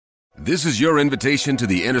This is your invitation to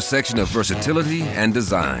the intersection of versatility and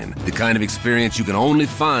design. The kind of experience you can only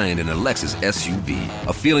find in a Lexus SUV.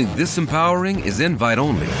 A feeling this empowering is invite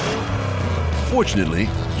only. Fortunately,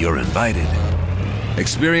 you're invited.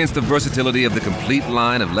 Experience the versatility of the complete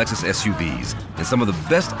line of Lexus SUVs and some of the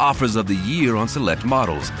best offers of the year on select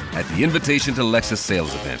models at the Invitation to Lexus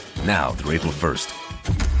sales event, now through April 1st.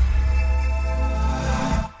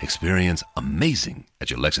 Experience amazing at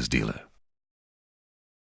your Lexus dealer.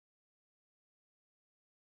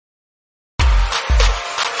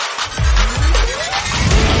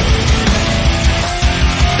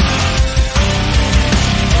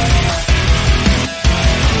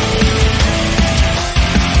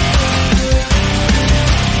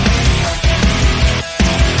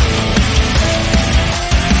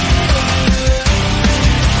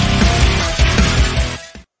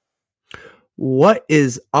 What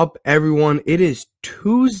is up, everyone? It is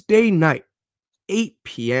Tuesday night, 8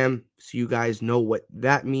 p.m., so you guys know what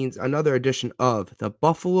that means. Another edition of the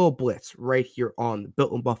Buffalo Blitz right here on the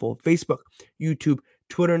Built in Buffalo Facebook, YouTube,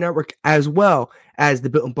 Twitter network, as well as the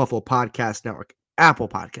Built in Buffalo Podcast Network, Apple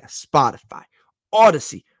Podcasts, Spotify,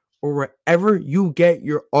 Odyssey, or wherever you get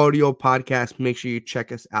your audio podcast. Make sure you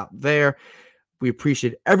check us out there. We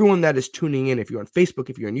appreciate everyone that is tuning in. If you're on Facebook,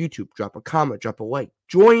 if you're on YouTube, drop a comment, drop a like.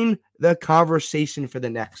 Join the conversation for the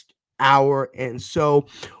next hour. And so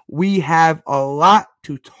we have a lot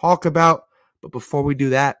to talk about. But before we do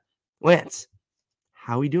that, Lance,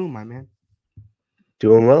 how we doing, my man?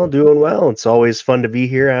 Doing well. It's always fun to be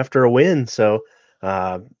here after a win. So,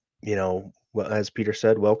 as Peter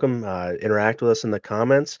said, welcome. Interact with us in the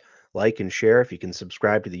comments. Like and share. If you can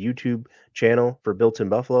subscribe to the YouTube channel for Built in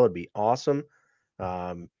Buffalo, it'd be awesome.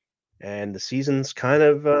 And the season's kind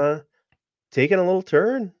of taking a little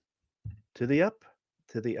turn to the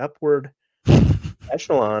upward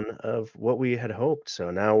echelon of what we had hoped.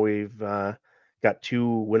 So now we've got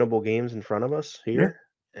two winnable games in front of us here,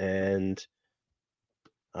 and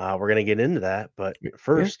we're going to get into that. But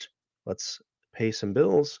first, let's pay some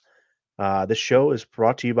bills. This show is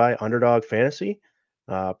brought to you by Underdog Fantasy.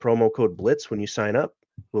 Promo code Blitz when you sign up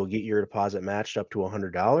will get your deposit matched up to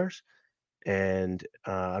 $100. And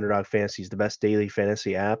Underdog Fantasy is the best daily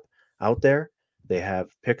fantasy app out there. They have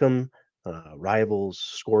Pick'em, Rivals,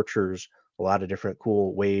 Scorchers, a lot of different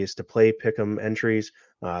cool ways to play Pick'em entries,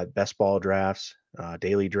 best ball drafts,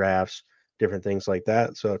 daily drafts, different things like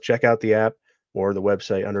that. So check out the app or the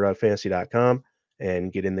website, underdogfantasy.com,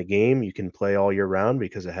 and get in the game. You can play all year round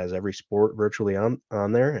because it has every sport virtually on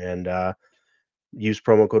there. And use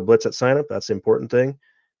promo code Blitz at sign up. That's the important thing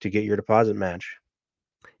to get your deposit match.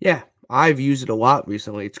 Yeah, I've used it a lot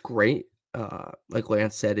recently. It's great. Like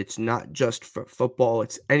Lance said, it's not just for football.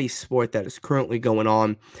 It's any sport that is currently going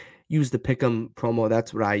on. Use the Pick'em promo.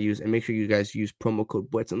 That's what I use. And make sure you guys use promo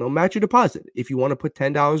code Blitz, and they'll match your deposit. If you want to put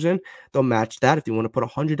 $10 in, they'll match that. If you want to put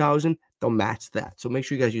 $100 in, they'll match that. So make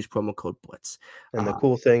sure you guys use promo code Blitz. And the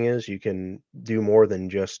cool thing is you can do more than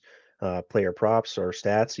just player props or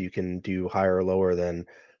stats. You can do higher or lower than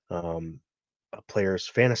a player's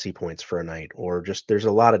fantasy points for a night, or just there's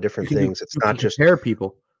a lot of different things. It's not just compare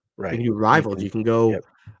people. Right. You can do rivals. You can go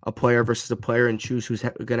a player versus a player and choose who's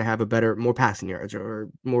going to have more passing yards or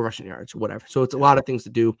more rushing yards or whatever. So it's a lot of things to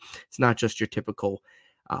do. It's not just your typical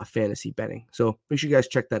fantasy betting. So make sure you guys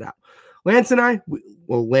check that out. Lance and I,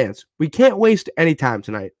 we can't waste any time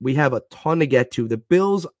tonight. We have a ton to get to. The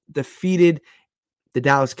Bills defeated the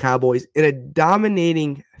Dallas Cowboys in a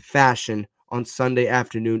dominating fashion on Sunday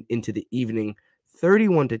afternoon into the evening,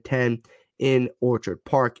 31-10 in Orchard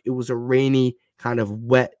Park. It was a rainy, kind of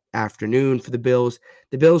wet afternoon for the Bills.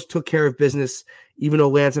 The Bills took care of business, even though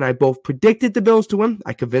Lance and I both predicted the Bills to win.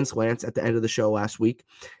 I convinced Lance at the end of the show last week.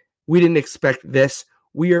 We didn't expect this.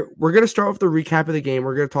 We're going to start with the recap of the game.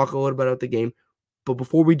 We're going to talk a little bit about the game. But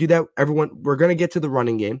before we do that, everyone, we're going to get to the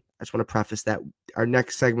running game. I just want to preface that our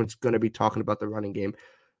next segment's going to be talking about the running game,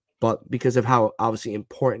 but because of how obviously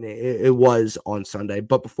important it was on Sunday.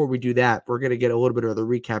 But before we do that, we're going to get a little bit of the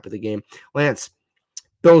recap of the game. Lance,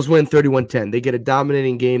 Bills win 31-10. They get a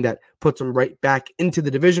dominating game that puts them right back into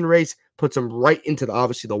the division race, puts them right into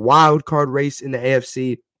the wild card race in the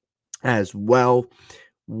AFC as well.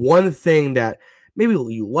 One thing that maybe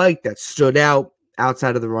you like that stood out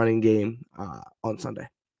outside of the running game on Sunday.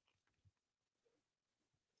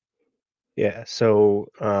 Yeah, so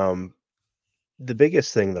the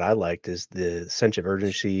biggest thing that I liked is the sense of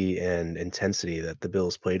urgency and intensity that the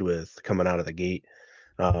Bills played with coming out of the gate.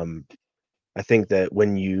 I think that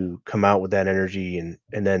when you come out with that energy and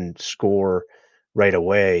then score right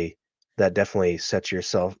away, that definitely sets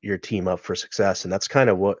your team up for success. And that's kind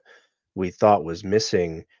of what we thought was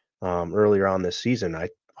missing earlier on this season. I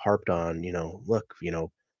harped on, look,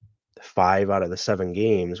 5 out of the 7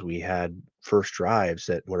 games we had first drives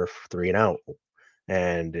that were 3 and out,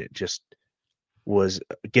 and it just was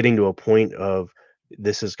getting to a point of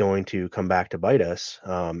this is going to come back to bite us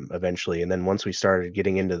eventually. And then once we started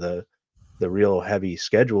getting into the real heavy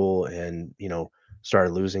schedule and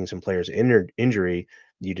started losing some players injury,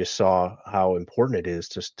 you just saw how important it is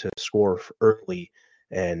just to score early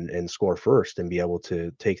and score first and be able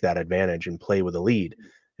to take that advantage and play with a lead.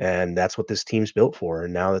 And that's what this team's built for.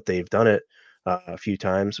 And now that they've done it a few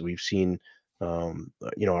times, we've seen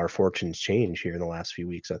our fortunes change here in the last few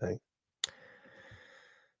weeks, I think.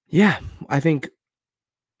 Yeah, I think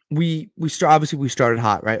we started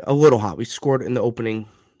hot, right? A little hot. We scored in the opening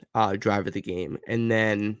drive of the game, and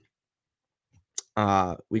then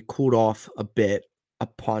we cooled off a bit, a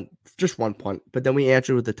punt, just one punt, but then we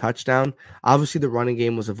answered with a touchdown. Obviously, the running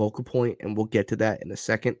game was a vocal point, and we'll get to that in a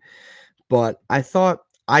second. But I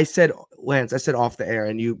said, Lance, I said off the air,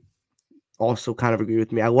 and you also kind of agree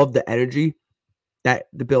with me. I love the energy that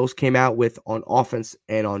the Bills came out with on offense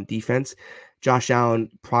and on defense. Josh Allen,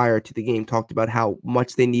 prior to the game, talked about how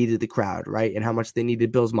much they needed the crowd, right? And how much they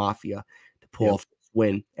needed Bills Mafia to pull off this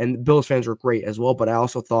win. And the Bills fans were great as well. But I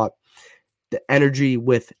also thought the energy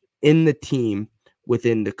within the team,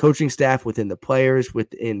 within the coaching staff, within the players,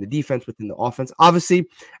 within the defense, within the offense. Obviously,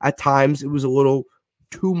 at times, it was a little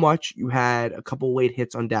too much. You had a couple late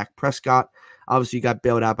hits on Dak Prescott. Obviously, you got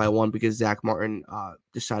bailed out by one because Zach Martin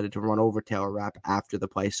decided to run over Taylor Rapp after the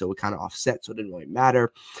play, so it kind of offset, so it didn't really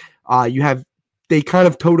matter. They kind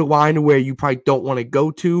of towed a line where you probably don't want to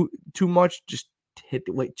go too much, just hit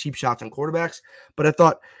the cheap shots on quarterbacks. But I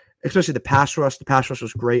thought, especially the pass rush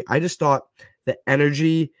was great. I just thought the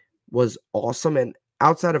energy was awesome, and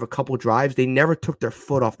outside of a couple drives, they never took their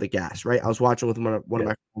foot off the gas, right? I was watching with one of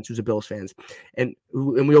my friends who's a Bills fans, and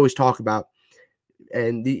we always talk about,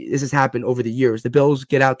 and this has happened over the years, the Bills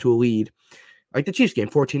get out to a lead, like the Chiefs game,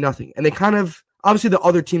 14-0, and they kind of, obviously the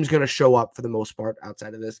other team's going to show up for the most part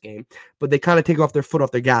outside of this game, but they kind of take off their foot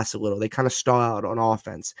off their gas a little. They kind of stall out on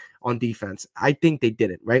offense, on defense. I think they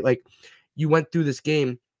did it, right? Like, you went through this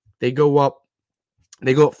game, they go up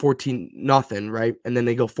 14-0, right? And then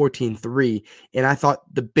they go 14-3. And I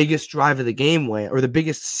thought the biggest drive of the game or the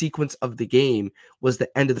biggest sequence of the game was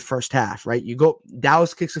the end of the first half, right?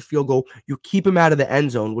 Dallas kicks a field goal, you keep him out of the end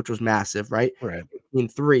zone, which was massive, right? Right.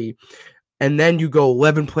 15-3. And then you go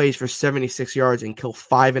 11 plays for 76 yards and kill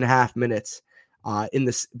 5.5 minutes in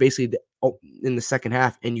the second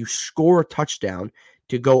half, and you score a touchdown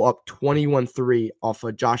to go up 21-3 off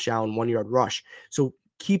a Josh Allen 1-yard rush. So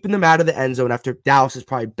keeping them out of the end zone after Dallas's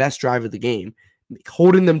probably best drive of the game,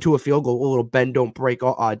 holding them to a field goal, a little bend don't break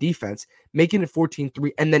defense, making it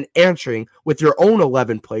 14-3, and then answering with your own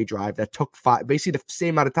 11-play drive that took basically the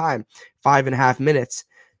same amount of time, 5.5 minutes,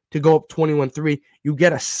 to go up 21-3. You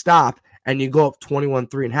get a stop and you go up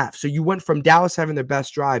 21-3.5. So you went from Dallas having their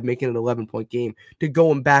best drive, making an 11-point game, to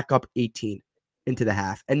going back up 18 into the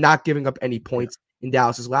half and not giving up any points in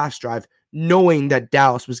Dallas's last drive, knowing that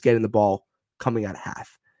Dallas was getting the ball coming out of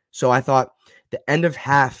half. So I thought the end of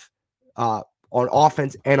half on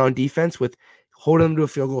offense and on defense, with holding them to a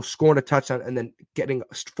field goal, scoring a touchdown, and then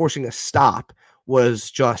forcing a stop,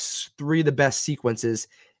 was just three of the best sequences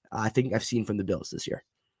I think I've seen from the Bills this year.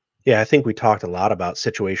 Yeah, I think we talked a lot about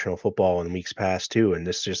situational football in weeks past too, and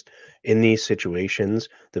this just in these situations,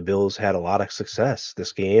 the Bills had a lot of success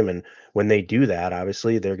this game, and when they do that,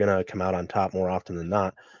 obviously they're going to come out on top more often than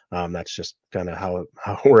not. That's just kind of how it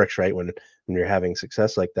works, right? When you're having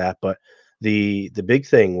success like that. But the big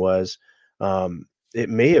thing was, it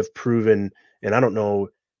may have proven, and I don't know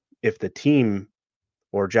if the team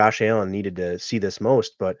or Josh Allen needed to see this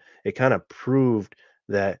most, but it kind of proved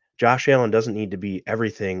that Josh Allen doesn't need to be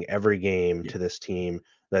everything every game to this team.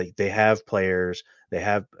 Like, they have players, they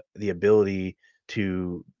have the ability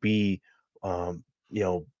to be,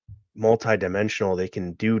 multi-dimensional. They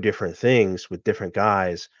can do different things with different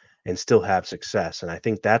guys and still have success. And I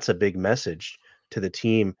think that's a big message to the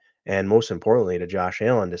team, and most importantly to Josh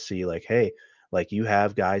Allen, to see like, hey, like, you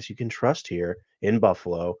have guys you can trust here in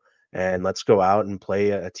Buffalo, and let's go out and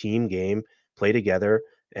play a team game, play together,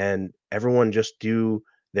 and everyone just do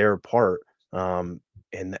their part.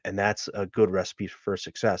 And that's a good recipe for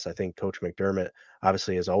success. I think Coach McDermott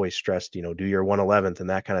obviously has always stressed, do your 111th and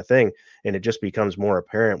that kind of thing. And it just becomes more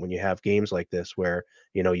apparent when you have games like this where,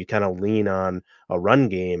 you kind of lean on a run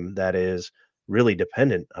game that is really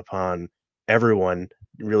dependent upon everyone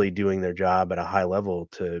really doing their job at a high level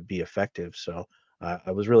to be effective. So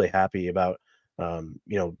I was really happy about,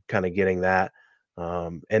 kind of getting that.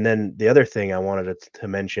 And then the other thing I wanted to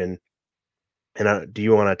mention And do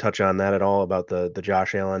you want to touch on that at all about the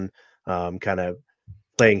Josh Allen kind of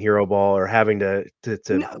playing hero ball or having No, well,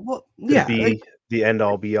 to yeah. Like be the end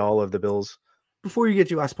all be all of the Bills? before you get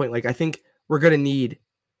to your last point, like I think we're gonna need.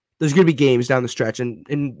 There's gonna be games down the stretch and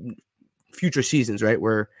in future seasons, right,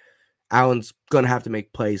 where Allen's gonna have to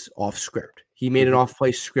make plays off script. He made an Mhm. off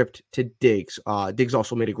play script to Diggs. Diggs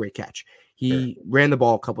also made a great catch. Sure. He ran the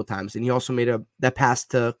ball a couple times, and he also made that pass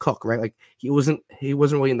to Cook. Right, like he wasn't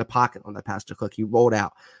really in the pocket on that pass to Cook. He rolled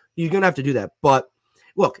out. He's gonna have to do that. But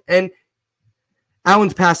look, and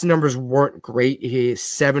Allen's passing numbers weren't great. He is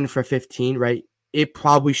 7 for 15. Right, it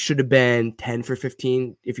probably should have been 10 for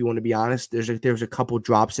 15 if you want to be honest. There's a couple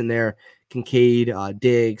drops in there. Kincaid,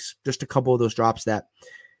 Diggs, just a couple of those drops that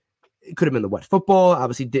it could have been the wet football.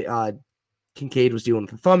 Obviously, Kincaid was dealing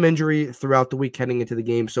with a thumb injury throughout the week heading into the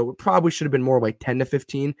game, so it probably should have been more like 10 to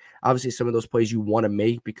 15. Obviously, some of those plays you want to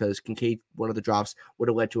make because Kincaid, one of the drops, would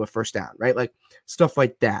have led to a first down, right? Like stuff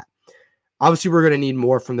like that. Obviously, we're going to need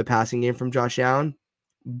more from the passing game from Josh Allen,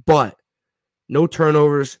 but no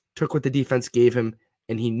turnovers, took what the defense gave him,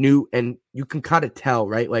 and he knew, and you can kind of tell,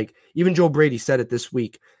 right? Like even Joe Brady said it this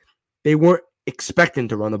week. They weren't expecting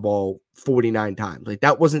to run the ball 49 times. Like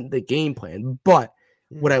that wasn't the game plan. But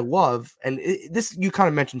what I love, and this you kind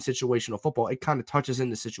of mentioned situational football, it kind of touches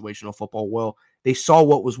into situational football. Well, they saw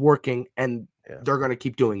what was working and they're going to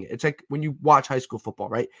keep doing it. It's like when you watch high school football,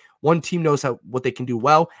 right? One team knows what they can do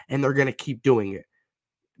well, and they're going to keep doing it.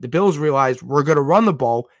 The Bills realized we're going to run the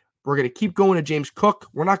ball. We're going to keep going to James Cook.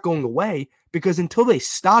 We're not going away because until they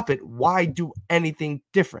stop it, why do anything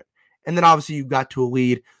different? And then obviously you got to a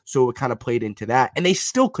lead, so it kind of played into that. And they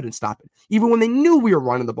still couldn't stop it. Even when they knew we were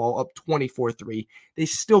running the ball up 24-3, they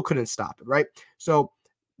still couldn't stop it, right? So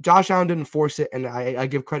Josh Allen didn't force it, and I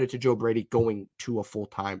give credit to Joe Brady going to a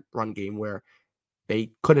full-time run game where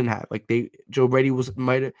they couldn't have. Joe Brady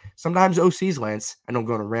might have sometimes OCs, Lance, I know I'm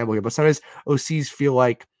going to ramble here, but sometimes OCs feel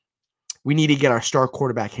like we need to get our star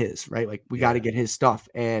quarterback right? Like we got to get his stuff.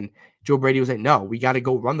 And Joe Brady was like, no, we got to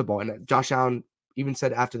go run the ball. And Josh Allen even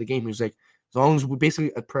said after the game, he was like, as long as we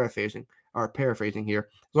basically paraphrasing here,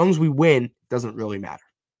 as long as we win, it doesn't really matter.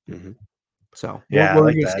 Mm-hmm. So Yeah, what I were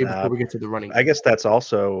like you going to say that. before we get to the running? I guess that's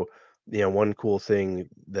also, one cool thing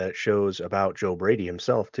that shows about Joe Brady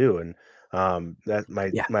himself too. And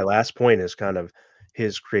that Yeah. my last point is kind of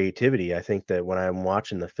his creativity. I think that when I'm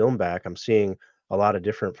watching the film back, I'm seeing a lot of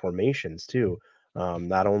different formations too.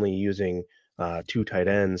 Not only using two tight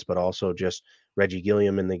ends, but also just Reggie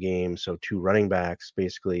Gilliam in the game, so two running backs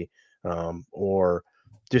basically, or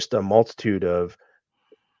just a multitude of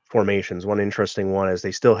formations. One interesting one is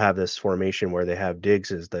they still have this formation where they have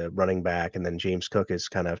Diggs as the running back, and then James Cook is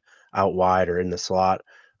kind of out wide or in the slot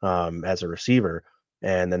as a receiver.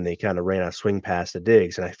 And then they kind of ran a swing pass to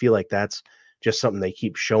Diggs. And I feel like that's just something they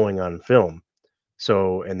keep showing on film.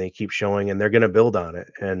 So, and they keep showing, and they're going to build on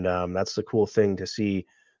it. And that's the cool thing to see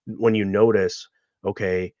when you notice,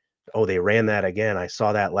 okay, oh, they ran that again. I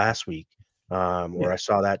saw that last week, or I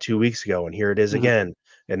saw that 2 weeks ago, and here it is Mm-hmm. again,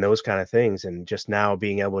 and those kind of things. And just now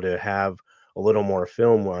being able to have a little more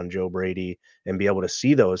film on Joe Brady and be able to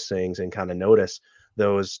see those things and kind of notice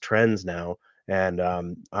those trends now. And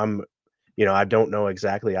I don't know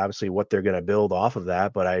exactly, obviously, what they're going to build off of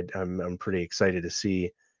that, but I'm pretty excited to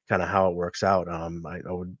see kind of how it works out. I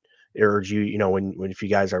would urge you, when if you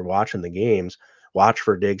guys are watching the games, watch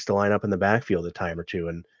for Diggs to line up in the backfield a time or two,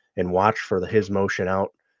 and watch for his motion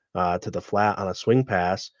out to the flat on a swing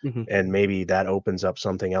pass, Mm-hmm. and maybe that opens up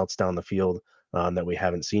something else down the field that we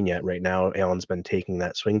haven't seen yet. Right now, Allen's been taking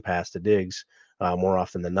that swing pass to Diggs more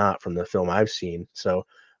often than not from the film I've seen. So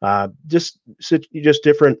just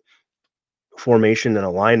different formation and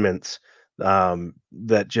alignments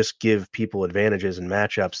that just give people advantages and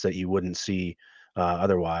matchups that you wouldn't see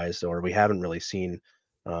otherwise, or we haven't really seen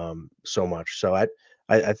so much. So I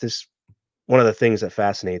this one of the things that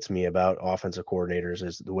fascinates me about offensive coordinators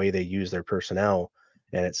is the way they use their personnel,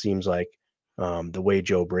 and it seems like the way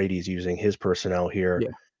Joe Brady's using his personnel here Yeah.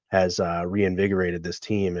 has reinvigorated this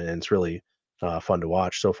team, and it's really fun to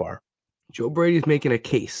watch so far. Joe Brady's making a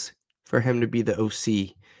case for him to be the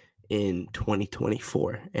OC in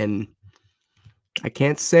 2024. And I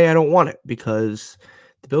can't say I don't want it because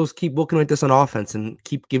the Bills keep looking at this on offense and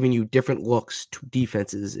keep giving you different looks to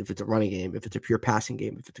defenses. If it's a running game, if it's a pure passing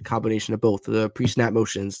game, if it's a combination of both, the pre-snap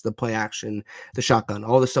motions, the play action, the shotgun,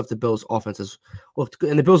 all the stuff the Bills offense has looked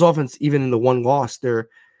good. And the Bills offense, even in the one loss, they're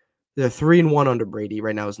 3-1 under Brady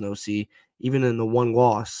right now as an OC. Even in the one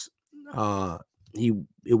loss,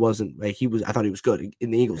 it wasn't like I thought he was good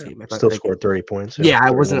in the Eagles game. I thought, Still like, scored 30 points. yeah, I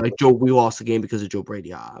 31 wasn't like points. Joe. We lost the game because of Joe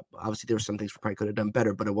Brady. Obviously, there were some things we probably could have done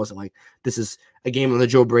better, but it wasn't like this is a game on the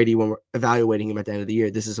Joe Brady when we're evaluating him at the end of the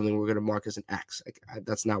year. This is something we're going to mark as an X. Like,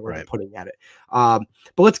 that's not where I'm putting at it. But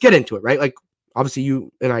let's get into it, right? Like, obviously,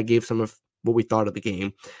 you and I gave some of what we thought of the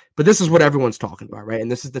game, but this is what everyone's talking about, right?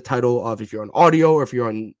 And this is the title of, if you're on audio or if you're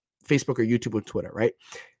on Facebook or YouTube or Twitter, right?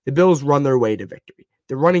 The Bills run their way to victory.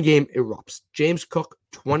 The running game erupts. James Cook,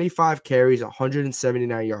 25 carries,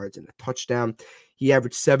 179 yards, and a touchdown. He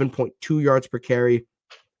averaged 7.2 yards per carry.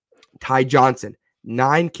 Ty Johnson,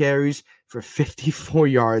 9 carries for 54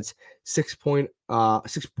 yards, 6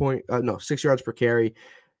 yards per carry.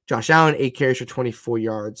 Josh Allen, 8 carries for 24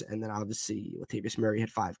 yards. And then obviously Latavius Murray had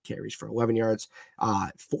 5 carries for 11 yards.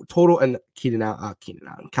 Total, and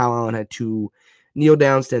Kyle Allen had 2 kneel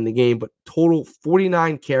downs to end the game, but total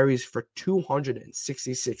 49 carries for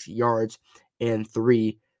 266 yards and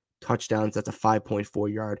 3 touchdowns. That's a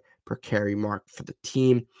 5.4 yard per carry mark for the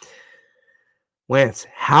team. Lance,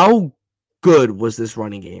 how good was this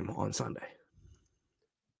running game on Sunday?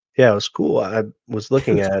 Yeah, it was cool. I was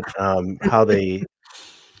looking at how they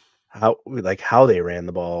ran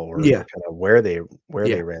the ball, or kind of where they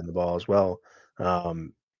ran the ball as well.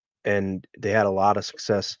 And they had a lot of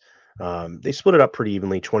success. They split it up pretty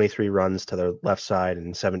evenly, 23 runs to the left side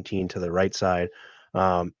and 17 to the right side.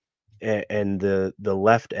 And the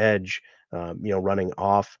left edge, running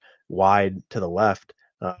off wide to the left,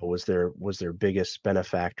 was their biggest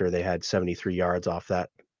benefactor. They had 73 yards off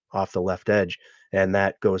the left edge, and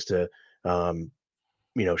that goes to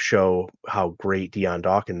show how great Deion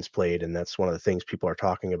Dawkins played. And that's one of the things people are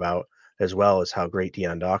talking about as well, is how great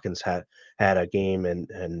Deion Dawkins had a game,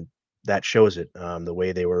 and that shows it, the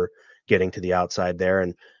way they were getting to the outside there.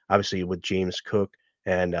 And obviously with James Cook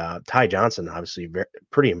and Ty Johnson, obviously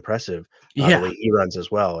pretty impressive, the way he runs as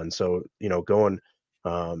well. And so, going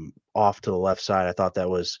off to the left side, I thought that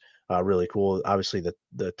was really cool. Obviously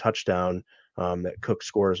the touchdown that Cook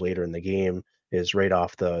scores later in the game is right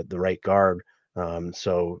off the right guard.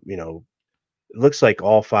 So, it looks like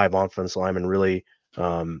all 5 offensive linemen really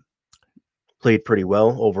played pretty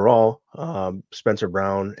well overall. Spencer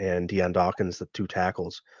Brown and Deion Dawkins, the 2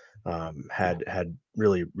 tackles, had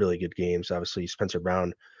really, really good games. Obviously, Spencer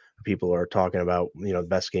Brown, people are talking about, the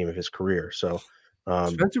best game of his career. So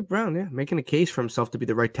Spencer Brown, making a case for himself to be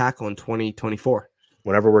the right tackle in 2024.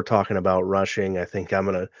 Whenever we're talking about rushing, I think I'm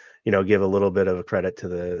gonna, give a little bit of a credit to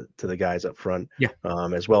the guys up front,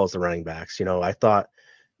 as well as the running backs. I thought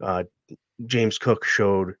James Cook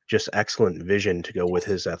showed just excellent vision to go with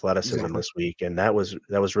his athleticism this week, and that was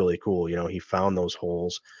really cool. He found those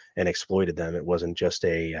holes and exploited them. It wasn't just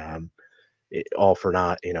a all for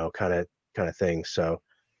naught, kind of thing. So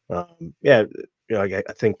I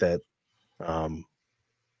think that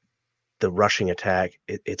the rushing attack,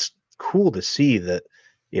 it's cool to see that,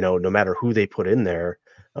 no matter who they put in there,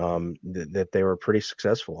 that they were pretty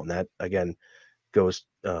successful. And that again goes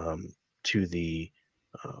to the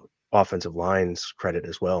offensive line's credit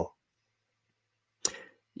as well.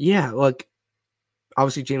 Yeah, like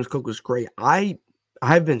obviously James Cook was great.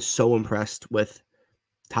 I've been so impressed with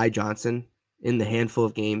Ty Johnson in the handful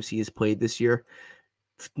of games he has played this year.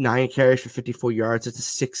 9 carries for 54 yards. It's a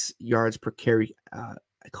 6 yards per carry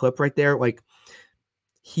clip right there. Like,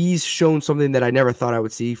 he's shown something that I never thought I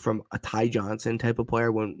would see from a Ty Johnson type of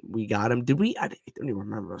player when we got him. I don't even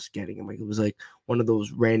remember us getting him. Like, it was like one of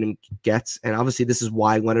those random gets. And obviously this is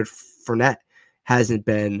why Leonard Fournette hasn't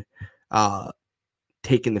been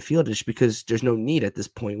taking the field, just because there's no need at this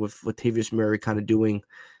point, with Latavius Murray kind of doing,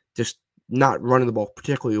 just not running the ball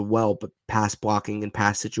particularly well, but pass blocking and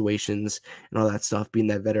pass situations and all that stuff, being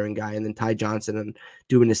that veteran guy. And then Ty Johnson and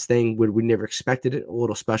doing his thing where we never expected it. A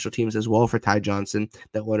little special teams as well for Ty Johnson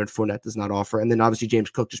that Leonard Fournette does not offer. And then obviously James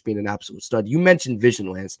Cook just being an absolute stud. You mentioned vision,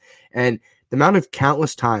 Lance, and the amount of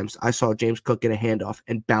countless times I saw James Cook get a handoff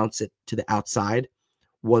and bounce it to the outside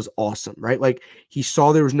was awesome, right? Like, he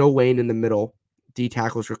saw there was no lane in the middle. D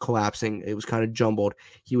tackles were collapsing. It was kind of jumbled.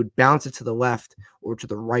 He would bounce it to the left or to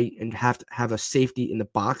the right and have to have a safety in the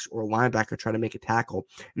box or a linebacker try to make a tackle.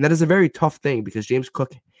 And that is a very tough thing, because James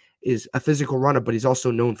Cook is a physical runner, but he's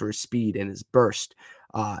also known for his speed and his burst.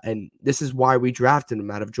 And this is why we drafted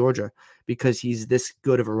him out of Georgia, because he's this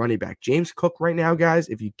good of a running back. James Cook right now, guys,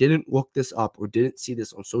 if you didn't look this up or didn't see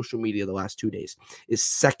this on social media the last 2 days, is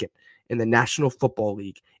second in the National Football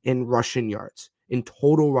League in rushing yards. In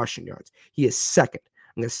total rushing yards, he is second.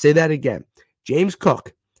 I'm going to say that again. James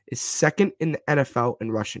Cook is second in the NFL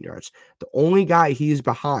in rushing yards. The only guy he is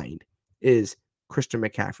behind is Christian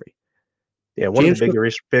McCaffrey. Yeah, one of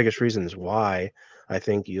the biggest reasons why I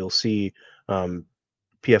think you'll see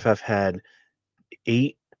PFF had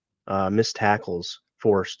 8 missed tackles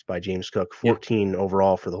forced by James Cook, Yeah. 14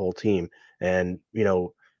 overall for the whole team. And,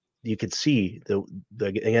 you could see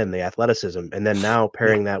the athleticism. And then now Yeah.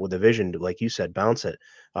 pairing that with the vision to, like you said, bounce it,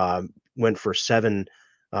 went for 7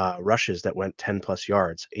 rushes that went 10 plus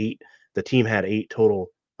yards. The team had 8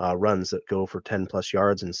 total runs that go for 10 plus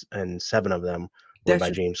yards, and 7 of them were That's by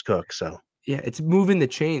just James Cook. So, yeah, it's moving the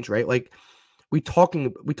chains, right? Like we talk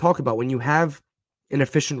about when you have an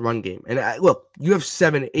efficient run game. And look, you have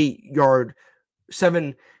 7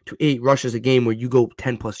 to 8 rushes a game where you go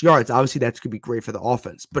 10 plus yards. Obviously, that's going to be great for the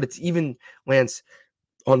offense. But it's even, Lance,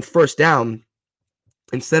 on first down,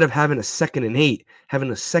 instead of having a 2nd and 8, having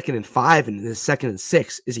a 2nd and 5 and a 2nd and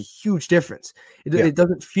 6 is a huge difference. yeah. It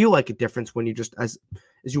doesn't feel like a difference when you just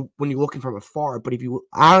when you're looking from afar. But if you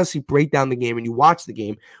honestly break down the game and you watch the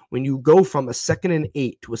game, when you go from a 2nd and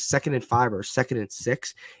 8 to a 2nd and 5 or a 2nd and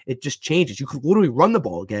 6, it just changes. You could literally run the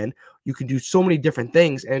ball again. You can do so many different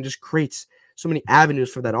things, and it just creates so many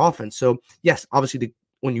avenues for that offense. So yes, obviously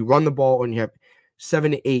when you run the ball and you have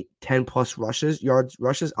 7 to 8, 10 plus yards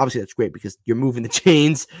rushes, obviously that's great because you're moving the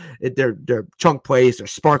chains. They're chunk plays, they're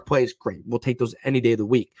spark plays. Great. We'll take those any day of the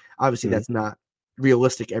week. Obviously, that's not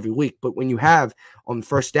realistic every week. But when you have on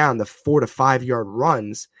first down the 4 to 5 yard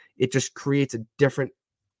runs, it just creates a different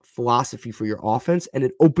philosophy for your offense, and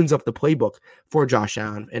it opens up the playbook for Josh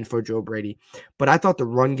Allen and for Joe Brady. But I thought the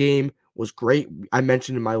run game was great. I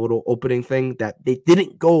mentioned in my little opening thing that they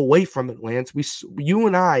didn't go away from it, Lance. You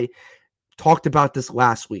and I talked about this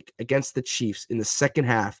last week against the Chiefs in the second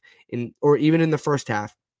half, or even in the first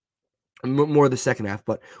half, more the second half,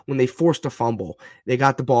 but when they forced a fumble, they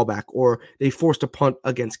got the ball back, or they forced a punt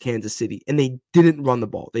against Kansas City, and they didn't run the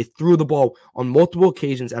ball. They threw the ball on multiple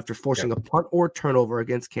occasions after forcing a punt or turnover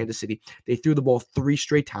against Kansas City. They threw the ball 3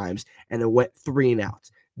 straight times, and it went 3 and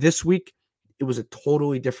outs. This week, it was a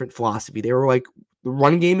totally different philosophy. They were like, the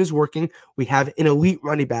run game is working. We have an elite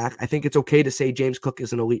running back. I think it's okay to say James Cook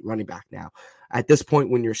is an elite running back now. At this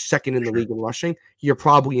point, when you're second in the league in rushing, you're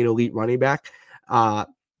probably an elite running back.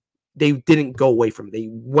 They didn't go away from it. They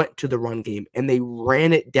went to the run game, and they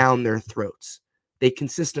ran it down their throats. They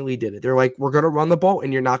consistently did it. They're like, we're going to run the ball,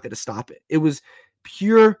 and you're not going to stop it. It was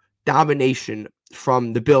pure domination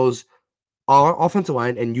from the Bills' offensive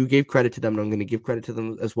line, and you gave credit to them, and I'm going to give credit to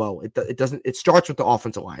them as well. It starts with the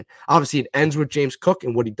offensive line. Obviously, it ends with James Cook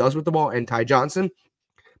and what he does with the ball, and Ty Johnson,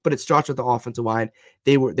 but it starts with the offensive line.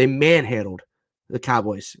 They manhandled the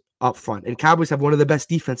Cowboys up front, and Cowboys have one of the best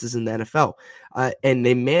defenses in the NFL, and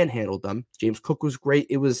they manhandled them. James Cook was great.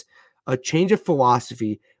 It was a change of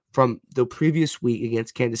philosophy from the previous week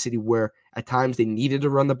against Kansas City, where at times they needed to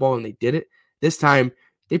run the ball and they did it. This time,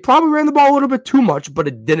 they probably ran the ball a little bit too much, but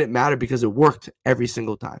it didn't matter because it worked every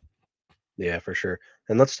single time. Yeah, for sure.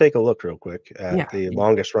 And let's take a look real quick at the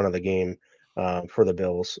longest run of the game for the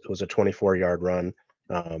Bills. It was a 24-yard run.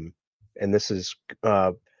 And this is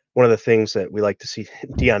one of the things that we like to see.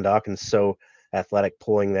 Deion Dawkins so athletic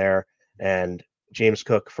pulling there. And James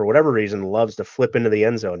Cook, for whatever reason, loves to flip into the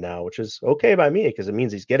end zone now, which is okay by me because it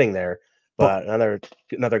means he's getting there. But another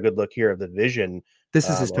good look here of the vision. This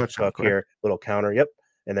is his touchdown, Cook here, little counter. Yep.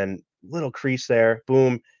 And then little crease there.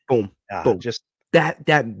 Boom. Boom. Boom. Just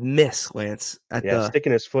that miss, Lance,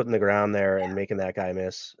 sticking his foot in the ground there and making that guy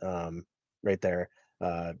miss right there.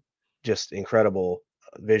 Just incredible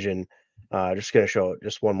vision. Just going to show it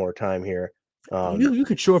just one more time here. You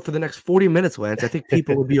could show it for the next 40 minutes, Lance. I think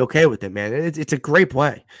people would be okay with it, man. It's a great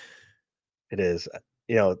play. It is.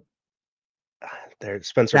 There's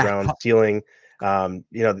Spencer Brown stealing.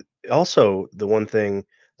 Also the one thing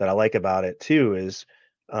that I like about it too is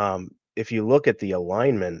if you look at the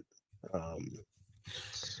alignment,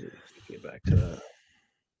 let's see, get back to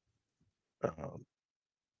bring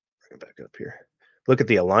it back up here. Look at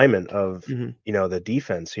the alignment of the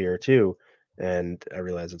defense here too, and I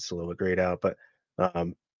realize it's a little bit grayed out, but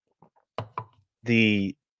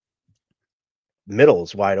the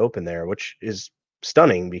middle's wide open there, which is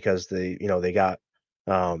stunning because they got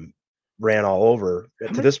ran all over.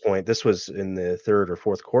 To this point, this was in the third or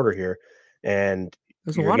fourth quarter here, and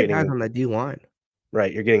there's a lot of guys on that D line.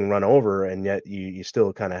 Right, you're getting run over, and yet you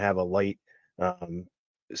still kind of have a light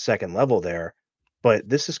second level there. But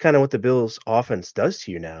this is kind of what the Bills' offense does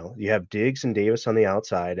to you now. You have Diggs and Davis on the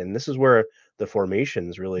outside, and this is where the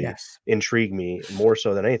formations really intrigue me more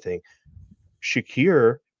so than anything.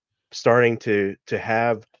 Shakir starting to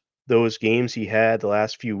have those games he had the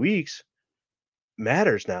last few weeks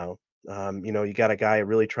matters now. You got a guy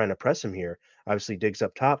really trying to press him here. Obviously, Diggs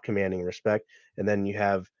up top, commanding respect, and then you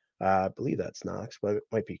have, I believe that's Knox, but it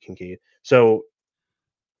might be Kincaid. So,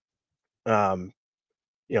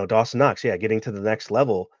 Dawson Knox, getting to the next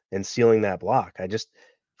level and sealing that block.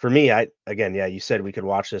 For me, you said we could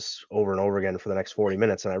watch this over and over again for the next 40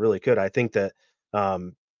 minutes, and I really could. I think that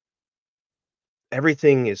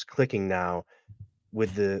everything is clicking now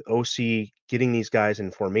with the OC getting these guys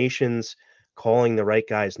in formations, calling the right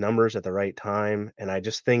guys' numbers at the right time. And I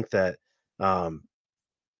just think that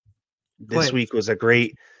this week was a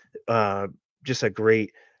great, just a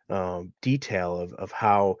great detail of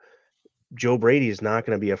how Joe Brady is not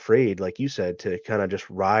going to be afraid, like you said, to kind of just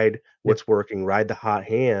ride what's working, ride the hot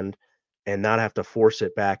hand, and not have to force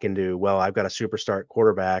it back into, well, I've got a superstar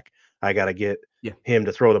quarterback. I got to get him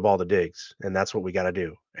to throw the ball to Diggs, and that's what we got to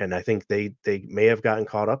do. And I think they may have gotten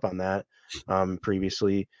caught up on that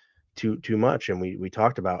previously too much. And we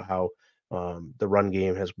talked about how the run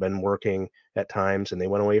game has been working at times, and they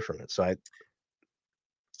went away from it. So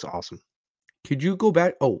it's awesome. Could you go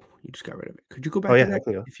back? Oh, you just got rid of it. Could you go back to that I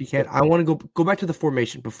can go. if you can? I want to go back to the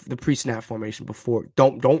formation, the pre-snap formation before.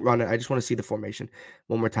 Don't run it. I just want to see the formation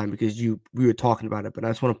one more time because we were talking about it, but I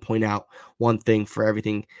just want to point out one thing for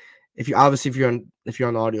everything. If you're on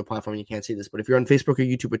the audio platform, you can't see this, but if you're on Facebook or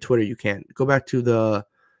YouTube or Twitter, you can go back to the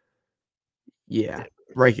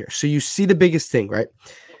right here. So you see the biggest thing, right?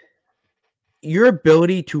 Your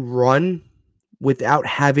ability to run without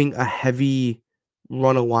having a heavy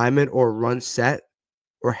run alignment or run set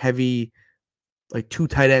or heavy like two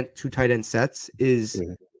tight end sets is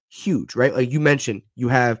huge, right? Like you mentioned, you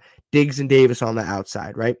have Diggs and Davis on the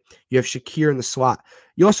outside, right? You have Shakir in the slot.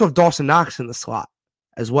 You also have Dawson Knox in the slot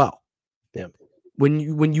as well. Yeah. When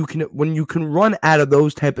you can run out of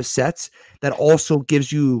those type of sets, that also gives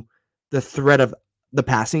you the threat of the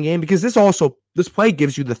passing game, because this play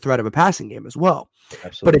gives you the threat of a passing game as well.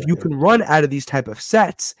 Absolutely. But if you can run out of these type of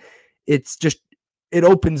sets, it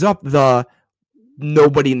opens up the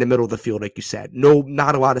nobody in the middle of the field, like you said. No,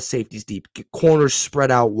 not a lot of safeties deep. Corners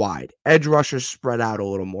spread out wide. Edge rushers spread out a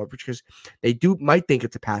little more because they might think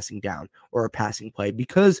it's a passing down or a passing play.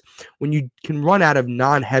 Because when you can run out of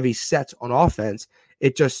non-heavy sets on offense,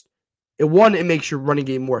 it makes your running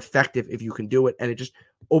game more effective if you can do it, and it just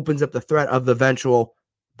opens up the threat of the eventual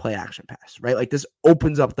play action pass, right? Like this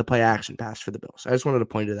opens up the play action pass for the Bills. I just wanted to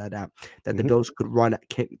point that out, that the Bills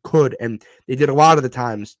could, and they did a lot of the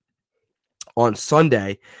times on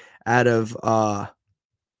Sunday out of I'm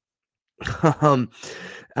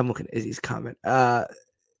looking at Izzy's comment.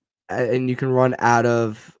 And you can run out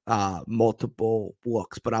of multiple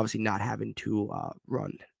looks, but obviously not having to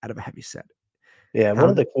run out of a heavy set. Yeah, one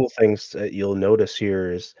of the cool things that you'll notice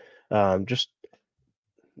here is just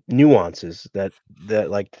nuances that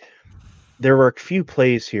like there were a few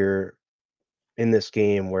plays here in this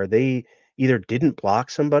game where they either didn't block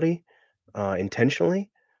somebody intentionally,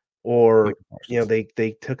 or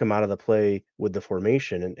they took him out of the play with the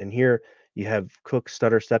formation. And here you have Cook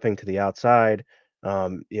stutter stepping to the outside.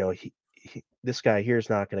 This guy here is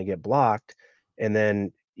not going to get blocked, and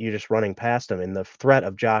then you're just running past him, and the threat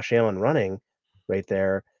of Josh Allen running right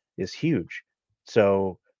there is huge.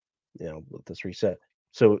 So let this reset.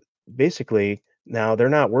 So basically now they're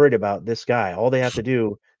not worried about this guy. All they have to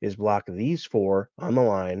do is block these four on the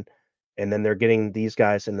line, and then they're getting these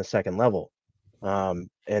guys in the second level.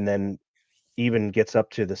 And then even gets up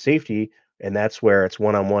to the safety, and that's where it's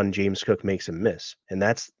one-on-one. James Cook makes him miss. And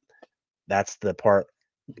that's the part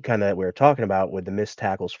kind of that we were talking about with the missed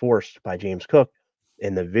tackles forced by James Cook,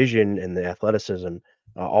 and the vision and the athleticism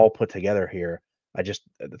all put together here. I just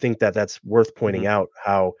think that that's worth pointing out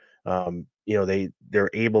how they're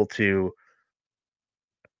able to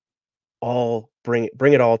all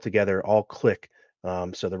bring it all together, all click.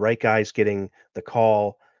 So the right guy's getting the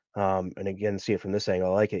call. And again, see it from this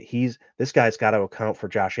angle. I like it. This guy's got to account for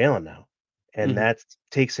Josh Allen now, and that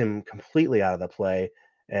takes him completely out of the play.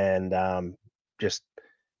 And just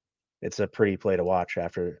it's a pretty play to watch.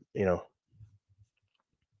 After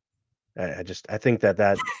I think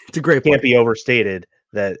that it's a great can't be overstated.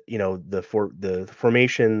 That the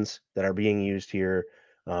formations that are being used here,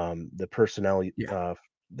 the personnel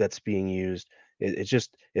that's being used,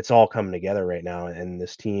 it's all coming together right now, and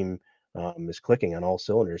this team is clicking on all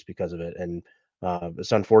cylinders because of it. And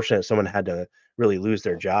it's unfortunate someone had to really lose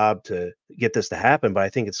their job to get this to happen, but I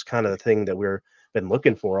think it's kind of the thing that we've been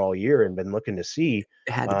looking for all year and been looking to see,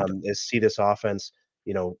 is see this offense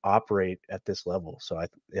operate at this level. So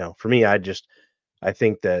for me, I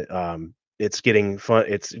think that it's getting fun.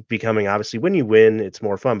 It's becoming, obviously, when you win, it's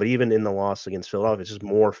more fun. But even in the loss against Philadelphia, it's just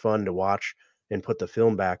more fun to watch and put the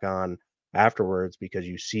film back on afterwards, because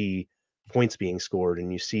you see points being scored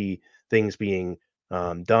and you see things being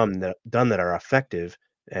done that are effective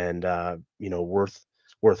and worth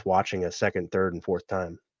watching a second, third, and fourth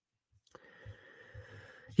time.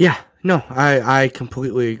 Yeah, no, I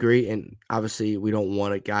completely agree. And obviously, we don't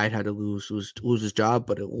want a guy had to lose his job,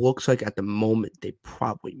 but it looks like at the moment they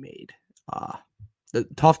probably made the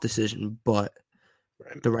tough decision, but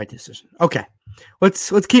Right. the right decision. Okay, let's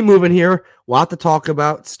keep moving here. A lot to talk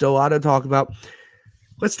about. Still a lot to talk about.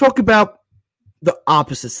 Let's talk about the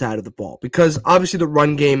opposite side of the ball, because obviously the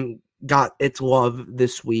run game got its love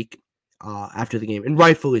this week after the game, and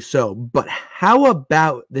rightfully so. But how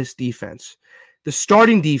about this defense? The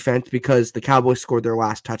starting defense, because the Cowboys scored their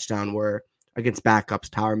last touchdown where against backups,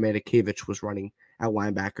 Tyler Matakevich was running at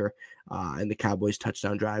linebacker in the Cowboys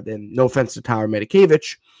touchdown drive. And no offense to Tyler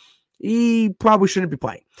Matakevich, he probably shouldn't be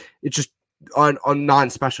playing. It's just on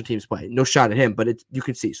non-special teams play. No shot at him, but you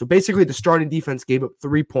can see. So basically the starting defense gave up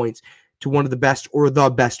 3 points to one of the best or the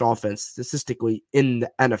best offense statistically in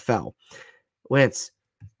the NFL. Lance,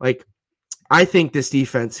 like, I think this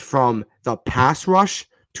defense, from the pass rush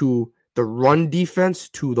to the run defense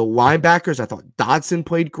to the linebackers, I thought Dodson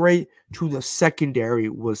played great, to the secondary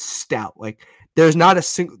was stout. Like, there's not a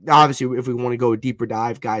single, obviously, if we want to go a deeper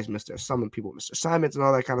dive, guys missed their some people missed assignments and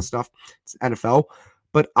all that kind of stuff. It's NFL.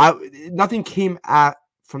 But nothing came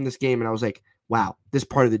from this game, and I was like, wow, this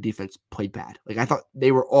part of the defense played bad. Like, I thought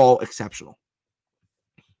they were all exceptional.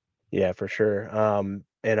 Yeah, for sure. And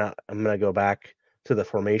I'm going to go back to the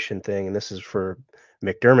formation thing, and this is for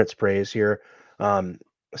McDermott's praise here.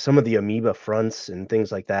 Some of the amoeba fronts and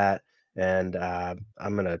things like that, and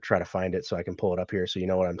I'm going to try to find it so I can pull it up here so you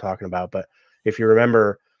know what I'm talking about. But if you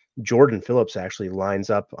remember, Jordan Phillips actually lines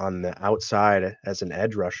up on the outside as an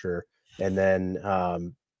edge rusher, and then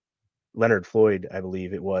Leonard Floyd, I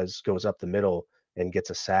believe it was, goes up the middle and gets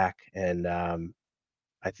a sack. And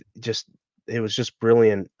just it was just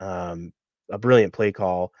brilliant, a brilliant play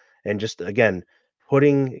call, and just again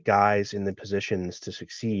putting guys in the positions to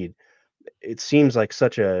succeed. It seems like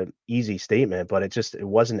such a easy statement, but it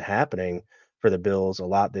wasn't happening for the Bills a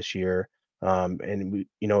lot this year, and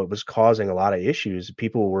it was causing a lot of issues.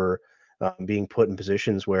 People were being put in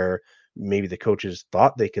positions where maybe the coaches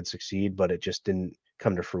thought they could succeed, but it just didn't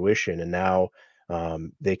come to fruition. And now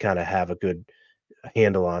they kind of have a good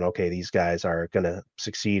handle on, okay, these guys are going to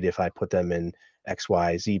succeed if I put them in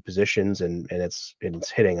XYZ positions, and it's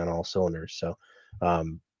hitting on all cylinders. So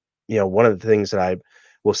one of the things that I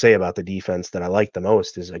will say about the defense that I like the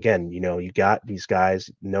most is, again, you got these guys,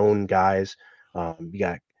 known guys, you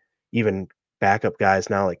got even backup guys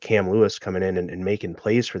now like Cam Lewis coming in and making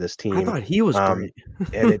plays for this I team. thought he was great.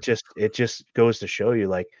 And it just goes to show you,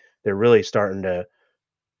 like, they're really starting to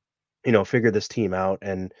figure this team out.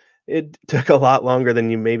 And it took a lot longer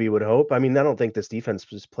than you maybe would hope. I mean, I don't think this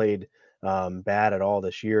defense was played bad at all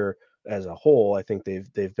this year as a whole. I think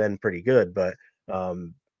they've been pretty good, but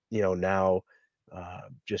now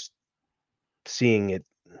just seeing it,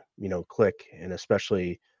 click, and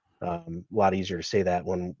especially a lot easier to say that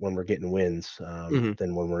when we're getting wins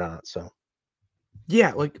than when we're not. So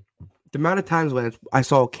yeah, like the amount of times when I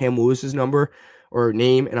saw Cam Lewis's number or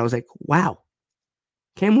name, and I was like, wow,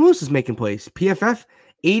 Cam Lewis is making plays. PFF,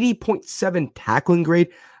 80.7 tackling grade.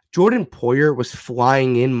 Jordan Poyer was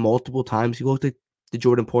flying in multiple times. You looked at the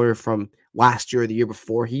Jordan Poyer from last year or the year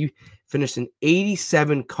before. He finished an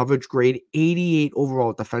 87 coverage grade, 88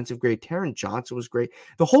 overall defensive grade. Taron Johnson was great.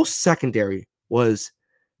 The whole secondary was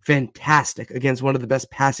fantastic against one of the best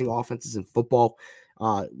passing offenses in football.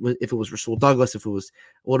 If it was Rasul Douglas, if it was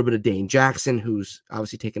a little bit of Dane Jackson, who's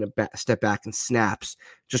obviously taken a step back in snaps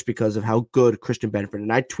just because of how good Christian Benford.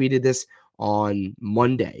 And I tweeted this on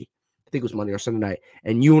Monday. I think it was Monday or Sunday night.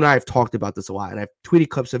 And you and I have talked about this a lot. And I've tweeted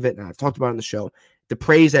clips of it, and I've talked about it on the show. The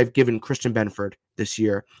praise I've given Christian Benford this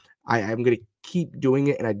year, I'm going to keep doing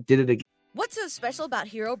it, and I did it again. What's so special about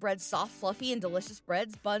Hero Bread's soft, fluffy, and delicious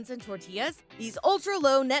breads, buns, and tortillas? These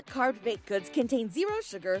ultra-low net-carb baked goods contain zero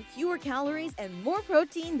sugar, fewer calories, and more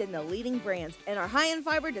protein than the leading brands, and are high in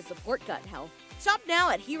fiber to support gut health. Shop now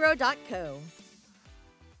at hero.co.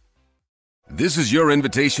 This is your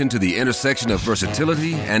invitation to the intersection of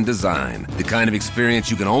versatility and design. The kind of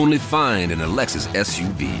experience you can only find in a Lexus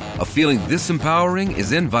SUV. A feeling this empowering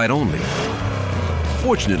is invite only.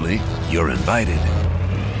 Fortunately, you're invited.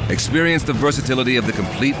 Experience the versatility of the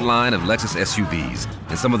complete line of Lexus SUVs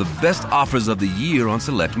and some of the best offers of the year on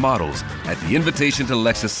select models at the Invitation to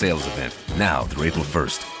Lexus sales event, now through April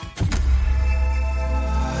 1st.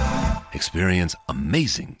 Experience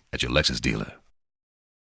amazing at your Lexus dealer.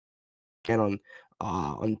 And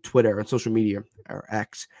on Twitter, on social media, or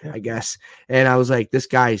X, I guess. And I was like, this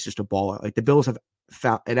guy is just a baller. Like, the Bills have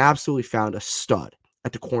absolutely found a stud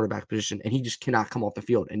at the cornerback position, and he just cannot come off the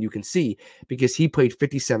field. And you can see, because he played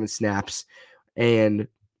 57 snaps, and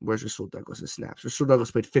where's Rasul Douglas' snaps? Rasul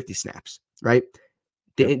Douglas played 50 snaps, right?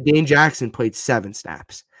 Dane Jackson played 7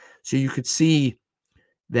 snaps. So you could see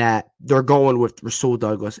that they're going with Rasul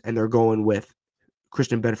Douglas and they're going with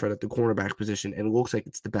Christian Benford at the cornerback position, and it looks like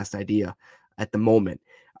it's the best idea at the moment.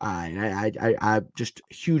 And I just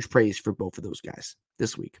huge praise for both of those guys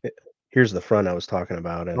this week. Here's the front I was talking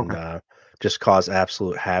about, and just cause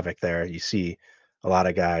absolute havoc there. You see a lot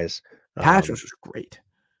of guys. Pass rush was great.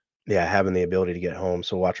 Yeah, having the ability to get home.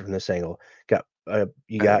 So watch it from this angle.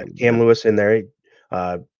 You got Cam Lewis in there,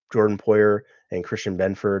 Jordan Poyer and Christian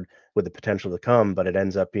Benford with the potential to come, but it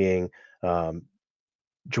ends up being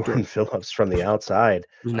Jordan Phillips from the outside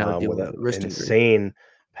with an insane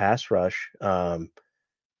pass rush. And,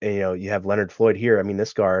 you have Leonard Floyd here. I mean,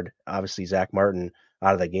 this guard, obviously Zach Martin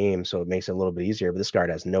out of the game, so it makes it a little bit easier, but this guard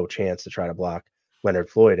has no chance to try to block Leonard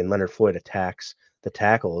Floyd, and Leonard Floyd attacks the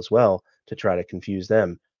tackle as well to try to confuse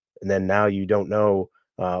them. And then now you don't know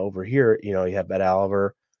over here, you have Ed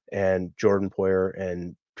Oliver and Jordan Poyer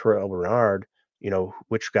and Terrell Bernard,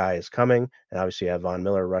 which guy is coming. And obviously you have Von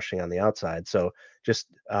Miller rushing on the outside. So just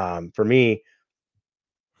for me,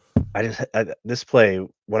 this play,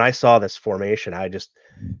 when I saw this formation,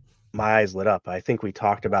 my eyes lit up. I think we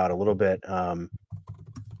talked about a little bit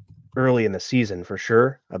early in the season for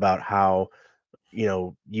sure about how,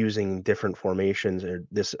 using different formations or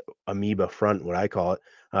this amoeba front, what I call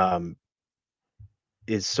it,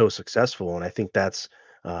 is so successful. And I think that's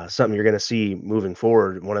something you're going to see moving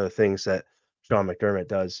forward. One of the things that Sean McDermott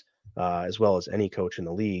does, as well as any coach in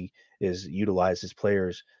the league, is utilize his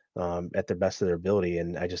players at the best of their ability.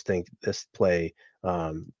 And I just think this play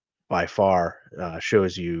by far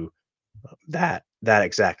shows you that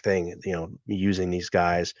exact thing, using these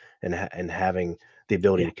guys and having the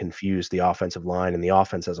ability to confuse the offensive line and the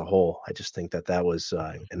offense as a whole. I just think that was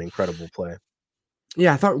an incredible play.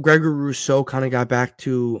 Yeah, I thought Gregory Rousseau kind of got back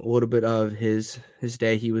to a little bit of his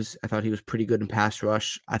day. I thought he was pretty good in pass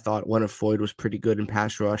rush. I thought Leonard Floyd was pretty good in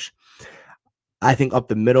pass rush. I think up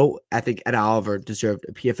the middle, I think Ed Oliver deserved.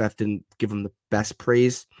 PFF didn't give him the best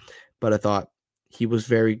praise, but I thought he was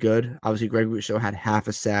very good. Obviously, Gregory Rousseau had half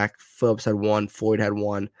a sack. Phillips had 1. Floyd had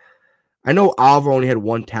 1. I know Oliver only had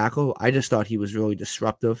 1 tackle. I just thought he was really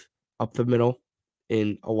disruptive up the middle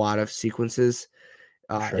in a lot of sequences,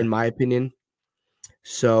 in my opinion.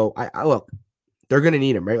 So I look, they're going to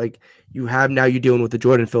need him, right? Like you're dealing with the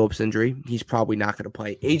Jordan Phillips injury. He's probably not going to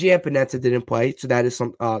play. AJ Epinesa didn't play. So that is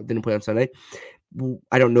didn't play on Sunday.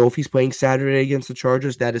 I don't know if he's playing Saturday against the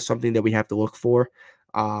Chargers. That is something that we have to look for.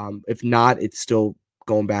 If not, it's still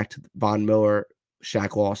going back to Von Miller,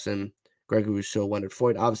 Shaq Lawson, Gregory Rousseau, Leonard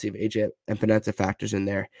Floyd. Obviously, if AJ Epinesa factors in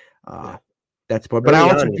there, that's important. But I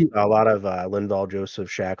also a lot of Linval Joseph,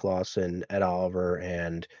 Shaq Lawson, Ed Oliver,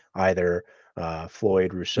 and either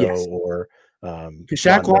Floyd, Rousseau, or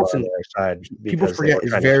Shaq Lawson. People forget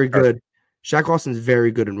is very good. Shaq Lawson is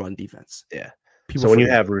very good in run defense. Yeah. So when you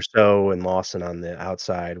have Rousseau and Lawson on the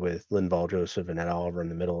outside with Linval Joseph and Ed Oliver in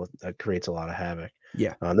the middle, that creates a lot of havoc.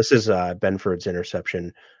 Yeah. This is Benford's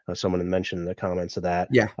interception. Someone mentioned in the comments of that.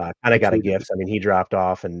 Yeah. Kind of got a gift. I mean, he dropped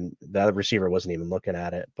off and the other receiver wasn't even looking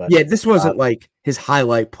at it. But yeah, this wasn't like his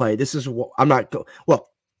highlight play. This is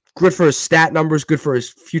good for his stat numbers, good for his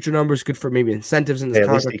future numbers, good for maybe incentives in his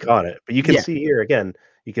contract. At least he caught it. But you can see here again,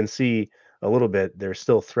 you can see a little bit. There's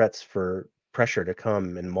still threats for pressure to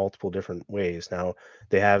come in multiple different ways. Now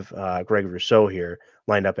they have Greg Rousseau here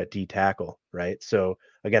lined up at D tackle, right? So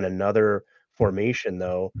again, another formation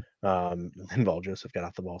though. Linval Joseph got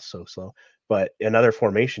off the ball so slow, but another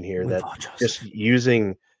formation here that just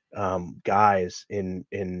using guys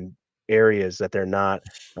in areas that they're not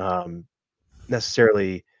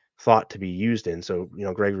necessarily thought to be used in. So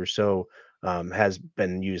Greg Rousseau has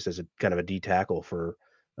been used as a kind of a D tackle for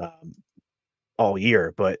all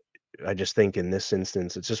year, but I just think in this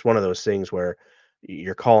instance, it's just one of those things where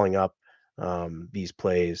you're calling up these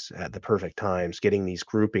plays at the perfect times, getting these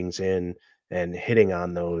groupings in and hitting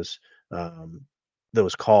on those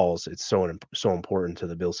calls. It's so important to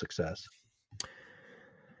the Bills' success.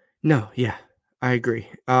 No, yeah, I agree.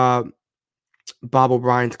 Bob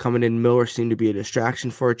O'Brien's coming in. Miller seemed to be a distraction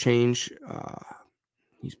for a change.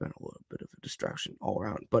 He's been a little bit of a distraction all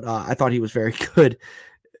around, but I thought he was very good.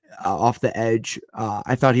 Off the edge.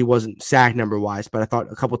 I thought he wasn't sack number wise, but I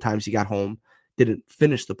thought a couple times he got home, didn't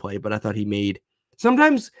finish the play, but I thought he made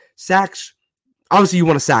sometimes sacks. Obviously you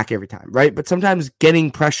want to sack every time, right? But sometimes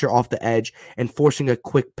getting pressure off the edge and forcing a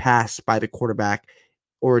quick pass by the quarterback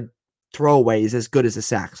or throwaway is as good as a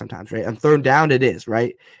sack sometimes, right? On third down, it is,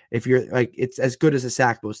 right? If you're like, it's as good as a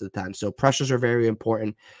sack most of the time. So pressures are very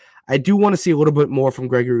important. I do want to see a little bit more from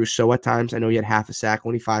Gregory Rousseau at times. I know he had half a sack,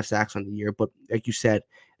 only 5 sacks on the year, but like you said,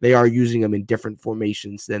 they are using him in different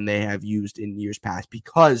formations than they have used in years past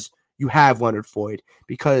because you have Leonard Floyd,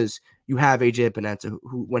 because you have AJ Epinesa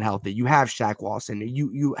who when healthy, you have Shaq Lawson,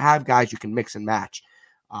 you have guys you can mix and match.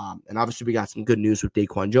 And obviously we got some good news with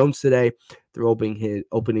Daquan Jones today. They're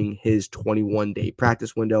opening his 21-day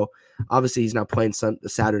practice window. Obviously he's not playing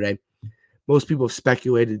Saturday. Most people have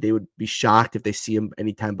speculated they would be shocked if they see him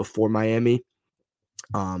anytime before Miami.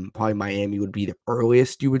 Probably Miami would be the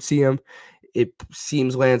earliest you would see him. It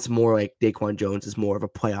seems, Lance, more like Daquan Jones is more of a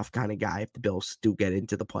playoff kind of guy if the Bills do get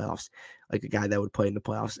into the playoffs, like a guy that would play in the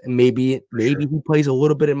playoffs. And maybe he plays a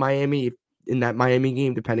little bit in Miami, in that Miami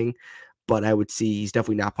game, depending. But I would see he's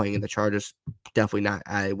definitely not playing in the Chargers. Definitely not.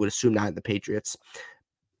 I would assume not in the Patriots.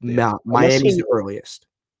 Yeah. Miami's the earliest.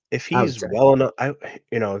 If he's well enough,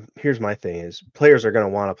 here's my thing is players are going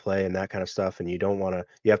to want to play and that kind of stuff. And you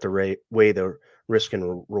have to weigh the risk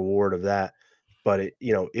and reward of that. But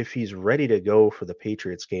if he's ready to go for the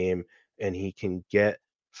Patriots game and he can get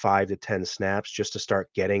 5 to 10 snaps just to start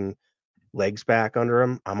getting legs back under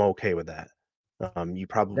him, I'm okay with that. You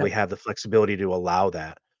probably have the flexibility to allow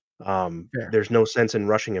that. There's no sense in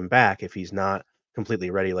rushing him back if he's not completely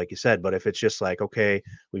ready, like you said. But if it's just like, okay,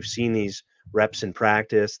 we've seen these reps in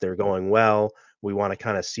practice, they're going well, we want to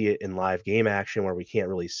kind of see it in live game action where we can't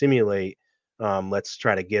really simulate. Let's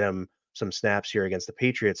try to get him some snaps here against the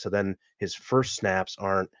Patriots. So then his first snaps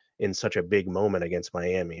aren't in such a big moment against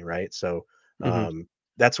Miami. Right. So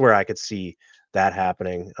that's where I could see that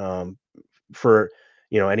happening for,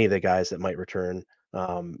 any of the guys that might return,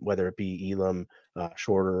 whether it be Elam,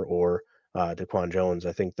 Shorter, or Daquan Jones.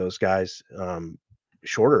 I think those guys,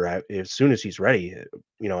 Shorter, as soon as he's ready,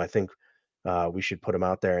 I think we should put him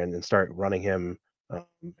out there and start running him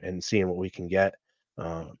and seeing what we can get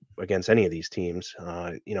against any of these teams.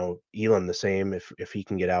 Elam the same, if he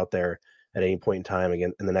can get out there at any point in time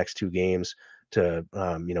again in the next 2 games to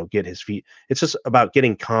get his feet. It's just about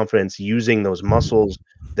getting confidence using those muscles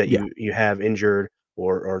that you have injured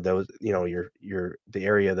or those your the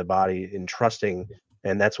area of the body and trusting.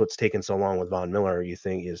 And that's what's taken so long with Von Miller, you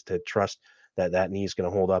think, is to trust that knee's going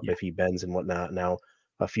to hold up if he bends and whatnot. Now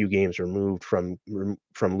a few games removed from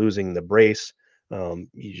losing the brace,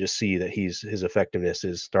 you just see that his effectiveness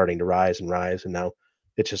is starting to rise, and now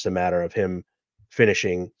it's just a matter of him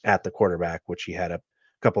finishing at the quarterback, which he had a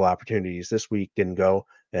couple opportunities this week, didn't go,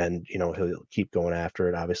 and he'll keep going after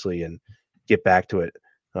it, obviously, and get back to it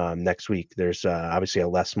next week. There's obviously a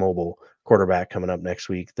less mobile quarterback coming up next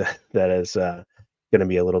week that is going to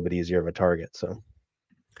be a little bit easier of a target. So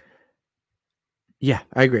yeah,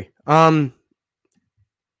 I agree.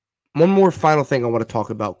 One more final thing I want to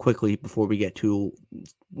talk about quickly before we get to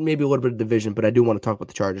maybe a little bit of division, but I do want to talk about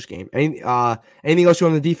the Chargers game. Anything else you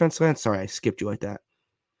want on the defense, Lance? Sorry, I skipped you like that.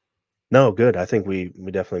 No, good. I think we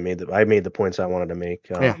definitely I made the points I wanted to make.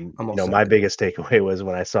 My biggest takeaway was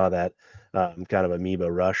when I saw that kind of amoeba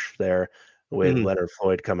rush there with Leonard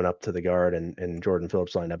Floyd coming up to the guard and Jordan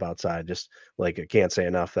Phillips lined up outside. Just like, I can't say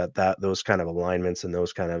enough that those kind of alignments and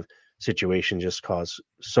those kind of situations just cause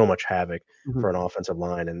so much havoc for an offensive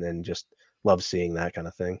line, and then just love seeing that kind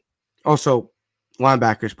of thing. Also,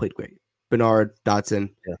 linebackers played great. Bernard, Dotson,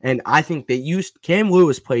 and I think they used Cam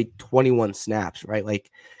Lewis played 21 snaps, right? Like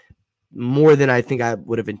more than I think I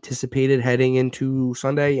would have anticipated heading into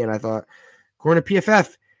Sunday. And I thought, according to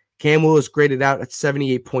PFF, Cam Lewis graded out at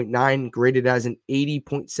 78.9, graded as an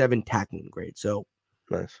 80.7 tackling grade. So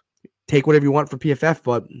nice. Take whatever you want for PFF,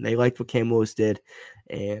 but they liked what Cam Lewis did,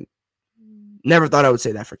 and never thought I would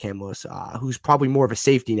say that for Cam Lewis, who's probably more of a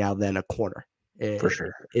safety now than a corner. For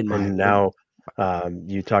sure. Now,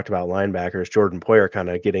 you talked about linebackers. Jordan Poyer kind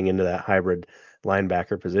of getting into that hybrid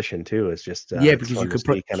linebacker position too. It's just because you could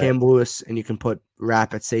put Cam Lewis and you can put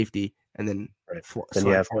Rapp at safety, and then then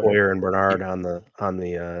you have Poyer and Bernard on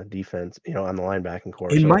the defense, on the linebacking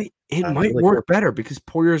core. It might really work better because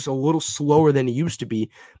Poyer's a little slower than he used to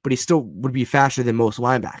be, but he still would be faster than most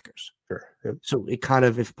linebackers. Sure. Yep. So it kind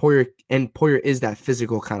of, if Poyer is that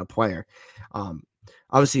physical kind of player.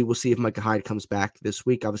 Obviously, we'll see if Micah Hyde comes back this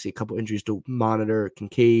week. Obviously, a couple injuries to monitor.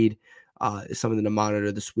 Kincaid is something to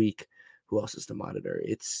monitor this week. Who else is to monitor?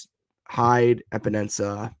 It's Hyde,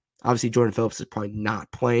 Epinesa. Obviously, Jordan Phillips is probably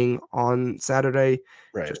not playing on Saturday.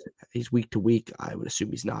 Right. He's week to week. I would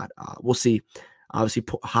assume he's not. We'll see. Obviously,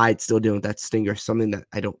 Hyde's still dealing with that stinger, something that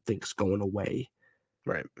I don't think is going away.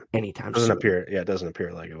 Right. Anytime soon. It doesn't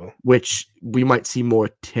appear like it will. Which we might see more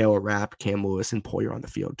Taylor Rapp, Cam Lewis, and Poyer on the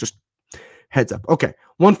field. Just heads up. Okay.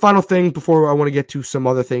 One final thing before I want to get to some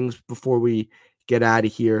other things before we get out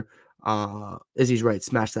of here. Izzy's right.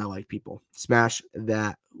 Smash that like, people. Smash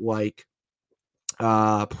that like.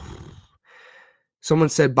 Someone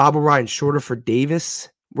said Bob O'Ryan shorter for Davis.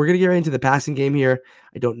 we're going to get right into the passing game here.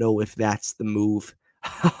 I don't know if that's the move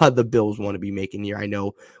the Bills want to be making here. I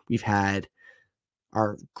know we've had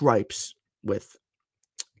our gripes with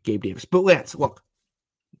Gabe Davis. But Lance, look,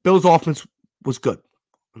 Bills offense was good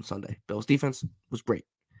on Sunday. Bills defense was great.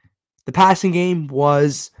 The passing game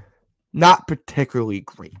was not particularly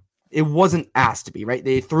great. It wasn't asked to be, right?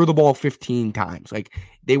 They threw the ball 15 times. Like,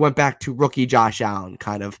 they went back to rookie Josh Allen,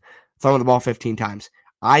 kind of throwing the ball 15 times.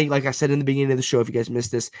 Like I said in the beginning of the show, if you guys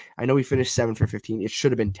missed this, I know we finished 7 for 15. It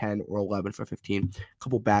should have been 10 or 11 for 15. A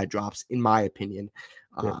couple bad drops, in my opinion,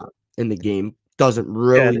 in the game. Doesn't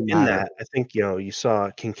really matter. In that, I think, you saw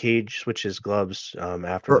Kincaid switch his gloves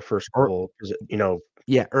after the first couple,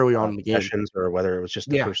 early on in the game. Sessions, or whether it was just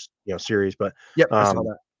the first, series. But I saw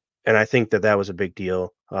that. And I think that was a big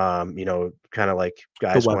deal. Kind of like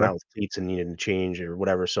guys going out with cleats and needing to change or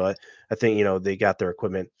whatever. So I think, they got their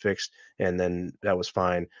equipment fixed, and then that was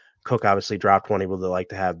fine. Cook obviously dropped one he would like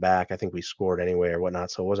to have back. I think we scored anyway or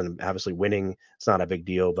whatnot. So it wasn't obviously winning. It's not a big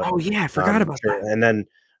deal. But I forgot about that. And then,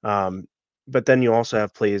 but then you also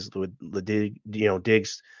have plays with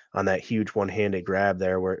Diggs on that huge one-handed grab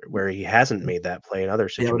there where he hasn't made that play in other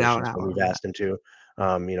situations when we've asked him to.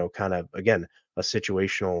 Kind of, again, a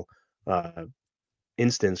situational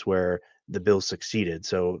instance where the Bills succeeded.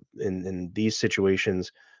 So in these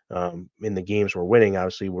situations, in the games we're winning,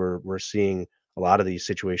 obviously we're seeing a lot of these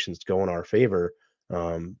situations go in our favor.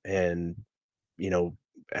 And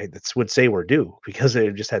I would say we're due, because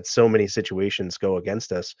they've just had so many situations go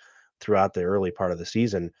against us throughout the early part of the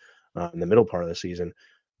season, in the middle part of the season,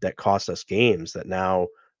 that cost us games, that now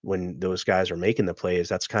when those guys are making the plays,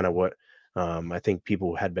 that's kind of what I think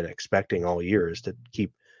people had been expecting all year, is to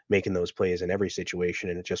keep making those plays in every situation,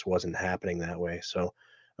 and it just wasn't happening that way. So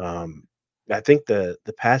I think the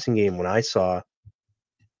passing game, when I saw,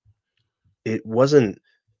 it wasn't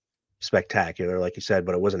spectacular, like you said,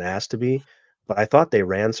 but it wasn't asked to be. But I thought they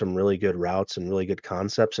ran some really good routes and really good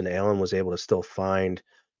concepts, and Allen was able to still find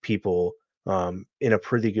people in a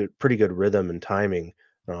pretty good rhythm and timing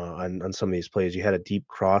on some of these plays. You had a deep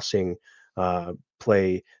crossing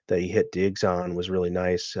play that he hit Diggs on, was really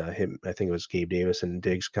nice. I think it was Gabe Davis, and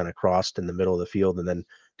Diggs kind of crossed in the middle of the field, and then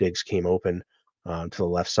Diggs came open to the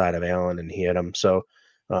left side of Allen, and he hit him. So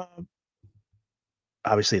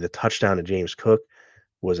obviously the touchdown to James Cook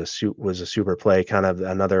was a super play, kind of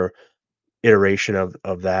another iteration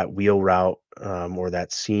of that wheel route or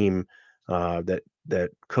that seam that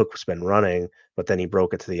Cook's been running, but then he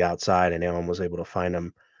broke it to the outside, and Allen was able to find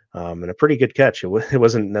him, and a pretty good catch. It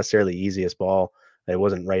wasn't necessarily the easiest ball. It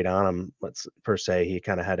wasn't right on him, per se. He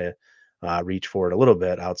kind of had to reach for it a little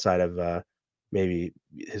bit outside of maybe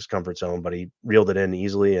his comfort zone, but he reeled it in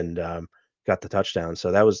easily and got the touchdown.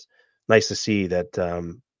 So that was nice to see that,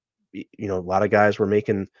 a lot of guys were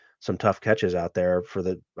making some tough catches out there for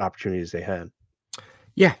the opportunities they had.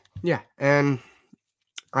 Yeah. And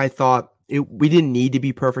I thought we didn't need to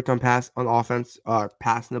be perfect on offense,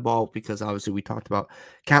 passing the ball, because obviously we talked about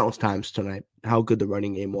countless times tonight how good the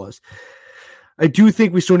running game was. I do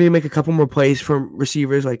think we still need to make a couple more plays from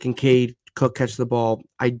receivers like Kincaid, Cook catch the ball.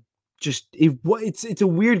 It's a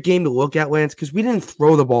weird game to look at, Lance, because we didn't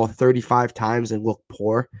throw the ball 35 times and look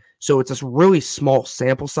poor. So it's a really small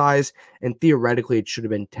sample size, and theoretically it should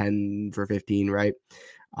have been 10 for 15, right?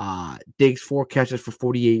 Diggs 4 catches for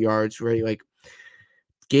 48 yards, right? Like,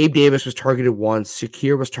 Gabe Davis was targeted once,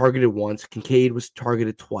 Shakir was targeted once, Kincaid was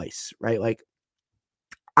targeted twice, right? Like,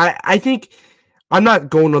 I think I'm not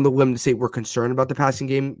going on the limb to say we're concerned about the passing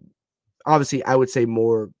game. Obviously, I would say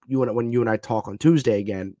more when you and I talk on Tuesday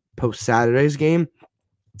again, post Saturday's game,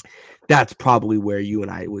 that's probably where you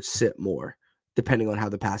and I would sit more, depending on how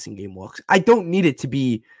the passing game looks. I don't need it to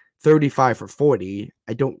be 35 for 40.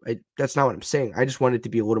 That's not what I'm saying. I just want it to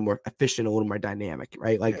be a little more efficient, a little more dynamic,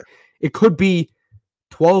 right? Like, It could be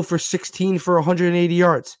 12 for 16 for 180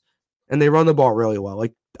 yards, and they run the ball really well.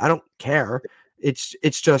 Like, I don't care. It's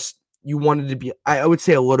just you wanted to be, I would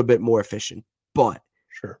say, a little bit more efficient. But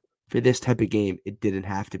sure, for this type of game, it didn't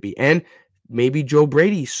have to be. And maybe Joe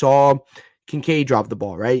Brady saw Kincaid drop the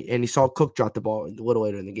ball, right? And he saw Cook drop the ball a little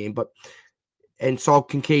later in the game, and saw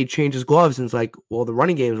Kincaid change his gloves, and it's like, well, the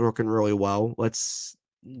running game is working really well. It's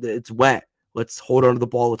wet. Let's hold on to the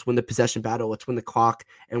ball. Let's win the possession battle. Let's win the clock.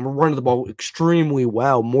 And we're running the ball extremely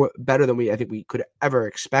well, better than I think we could have ever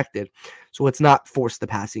expected. So let's not force the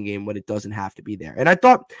passing game when it doesn't have to be there. And I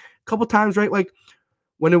thought a couple times, right, like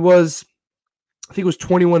when it was, I think it was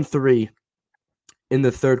 21-3 in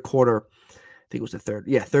the third quarter. I think it was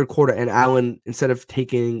third quarter. And Allen, instead of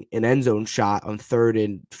taking an end zone shot on 3rd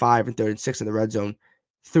and 5 and 3rd and 6 in the red zone,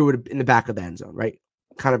 threw it in the back of the end zone, right?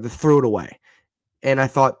 Kind of threw it away. And I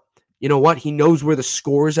thought, you know what? He knows where the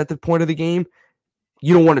score is at the point of the game.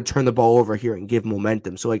 You don't want to turn the ball over here and give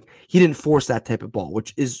momentum. So like he didn't force that type of ball,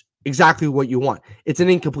 which is exactly what you want. It's an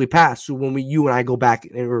incomplete pass. So when you and I go back,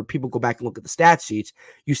 or people go back and look at the stat sheets,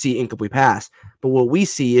 you see incomplete pass. But what we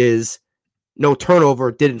see is no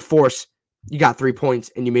turnover, didn't force. You got 3 points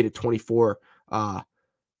and you made it 24.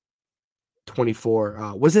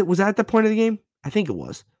 24. Was that at the point of the game? I think it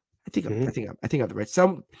was. I think I'm right.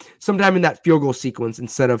 Sometime in that field goal sequence,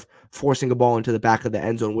 instead of forcing a ball into the back of the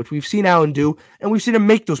end zone, which we've seen Allen do, and we've seen him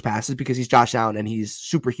make those passes because he's Josh Allen and he's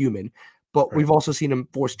superhuman. But we've also seen him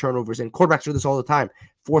force turnovers, and quarterbacks do this all the time.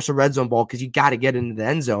 Force a red zone ball because you got to get into the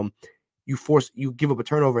end zone. You give up a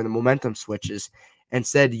turnover and the momentum switches.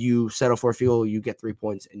 Instead, you settle for a field goal, you get 3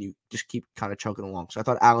 points, and you just keep kind of chugging along. So I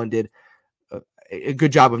thought Allen did a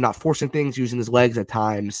good job of not forcing things, using his legs at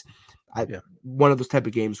times. One of those type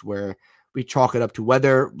of games where we chalk it up to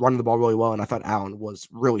weather, running the ball really well, and I thought Allen was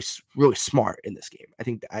really, really smart in this game. I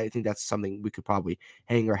think that's something we could probably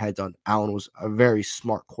hang our heads on. Allen was a very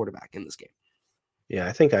smart quarterback in this game. Yeah,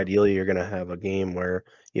 I think ideally you're going to have a game where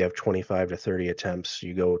you have 25 to 30 attempts.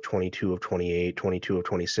 You go 22 of 28, 22 of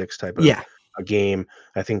 26 type of a game.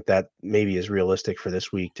 I think that maybe is realistic for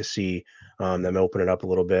this week to see them open it up a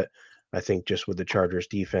little bit. I think just with the Chargers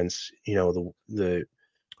defense, the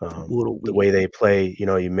way they play,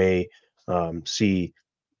 you may see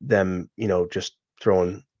them, just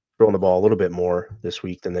throwing the ball a little bit more this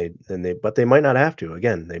week than they, but they might not have to.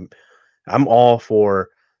 Again, I'm all for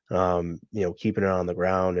keeping it on the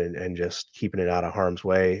ground and just keeping it out of harm's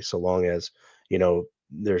way, so long as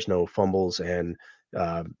there's no fumbles and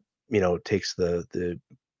takes the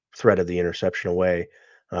threat of the interception away.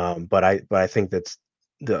 But I think that's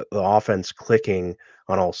the offense clicking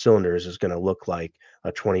on all cylinders is going to look like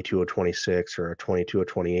a 22 of 26 or a 22 of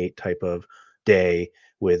 28 type of day,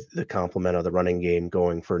 with the complement of the running game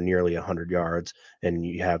going for nearly 100 yards, and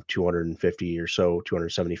you have 250 or so,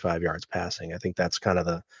 275 yards passing. I think that's kind of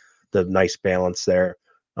the nice balance there.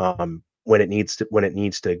 When it needs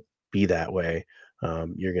to be that way,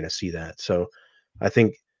 you're going to see that. So I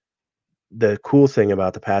think the cool thing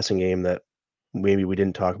about the passing game that maybe we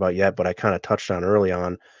didn't talk about yet, but I kind of touched on early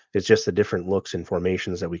on, is just the different looks and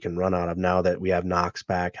formations that we can run out of now that we have Knox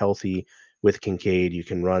back healthy with Kincaid. You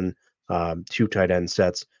can run 2 tight end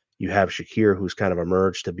sets. You have Shakir, who's kind of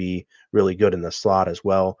emerged to be really good in the slot as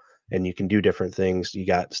well, and you can do different things. You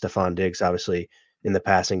got Stephon Diggs, obviously, in the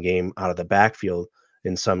passing game out of the backfield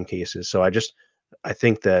in some cases. So I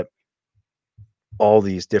think that all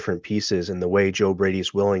these different pieces and the way Joe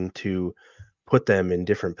Brady's willing to put them in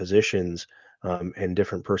different positions and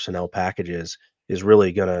different personnel packages is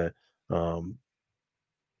really going to,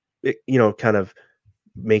 kind of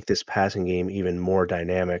make this passing game even more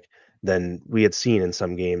dynamic than we had seen in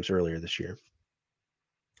some games earlier this year.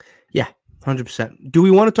 Yeah, 100%. Do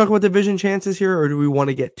we want to talk about division chances here, or do we want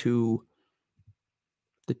to get to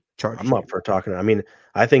the Chargers? I'm up for talking. I mean,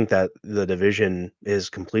 I think that the division is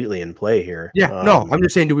completely in play here. Yeah, no, I'm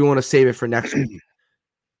just saying, do we want to save it for next week?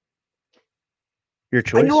 Your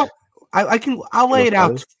choice. You know what? I'll lay it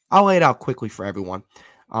out. I'll lay it out quickly for everyone.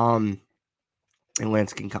 And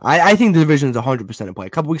Lance can come. I think the division is 100% in play. A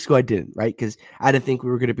couple weeks ago, I didn't, right? Because I didn't think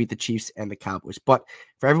we were going to beat the Chiefs and the Cowboys. But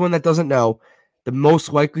for everyone that doesn't know, the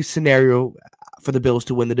most likely scenario for the Bills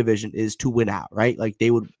to win the division is to win out, right? Like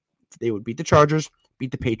they would beat the Chargers,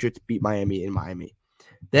 beat the Patriots, beat Miami in Miami.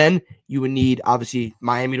 Then you would need, obviously,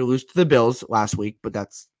 Miami to lose to the Bills last week, but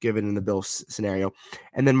that's given in the Bills scenario.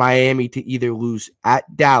 And then Miami to either lose at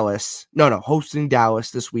Dallas, hosting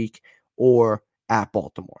Dallas this week, or at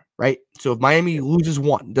Baltimore, right? So if Miami loses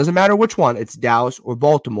one, doesn't matter which one, it's Dallas or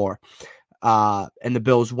Baltimore, and the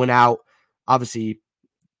Bills win out, obviously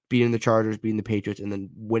beating the Chargers, beating the Patriots, and then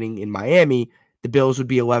winning in Miami, the Bills would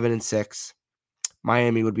be 11-6,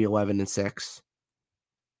 Miami would be 11-6,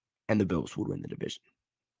 and the Bills would win the division.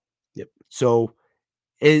 Yep. So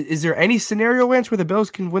is there any scenario, Lance, where the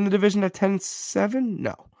Bills can win the division at 10-7?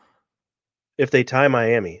 No. If they tie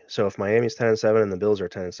Miami. So if Miami's 10-7 and the Bills are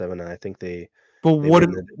 10-7, and I think they. But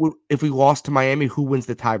if we lost to Miami, who wins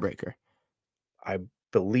the tiebreaker? I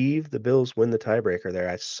believe the Bills win the tiebreaker there.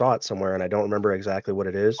 I saw it somewhere, and I don't remember exactly what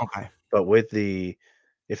it is. Okay. But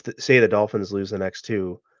say the Dolphins lose the next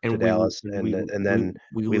two to Dallas, and then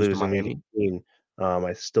we lose to Miami.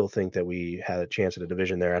 I still think that we had a chance at a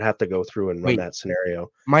division there. I'd have to go through and run that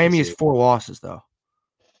scenario. Miami is 4 losses, though.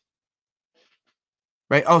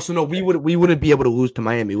 Right? Oh, so no, we wouldn't be able to lose to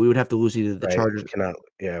Miami. We would have to lose either the Chargers.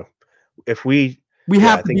 If we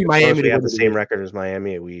have to beat Miami. We have the same record as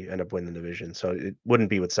Miami. We end up winning the division, so it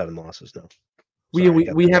wouldn't be with 7 losses. No,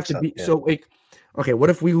 we have to beat. So, okay,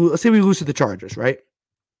 what if let's say we lose to the Chargers, right?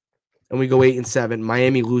 and we go 8-7.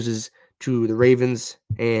 Miami loses to the Ravens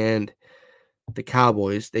and the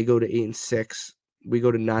Cowboys. They go to 8-6. We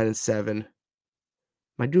go to 9-7. Am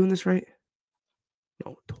I doing this right?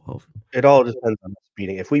 No, 12. It all depends on us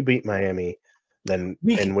beating. If we beat Miami, then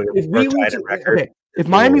we're tied in record. Okay. If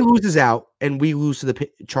Miami loses out and we lose to the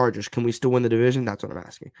Chargers, can we still win the division? That's what I'm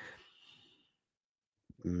asking.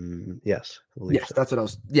 Yes. Yes, so. that's what I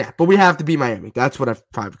was. Yeah, but we have to beat Miami. That's what I've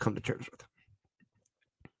probably come to terms with.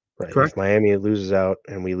 Right. Correct? If Miami loses out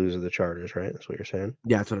and we lose to the Chargers, right? That's what you're saying?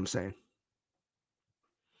 Yeah, that's what I'm saying.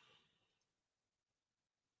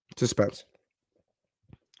 Suspense.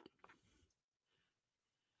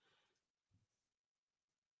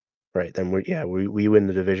 Right. Then we win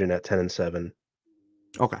the division at 10-7.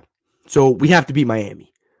 Okay. So we have to beat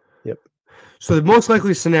Miami. Yep. So the most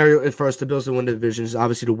likely scenario for us to Bills to win the division is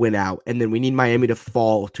obviously to win out, and then we need Miami to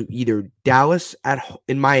fall to either Dallas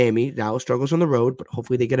in Miami. Dallas struggles on the road, but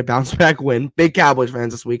hopefully they get a bounce back win. Big Cowboys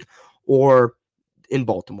fans this week, or in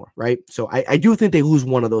Baltimore, right? So I do think they lose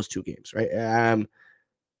one of those two games, right?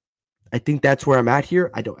 I think that's where I'm at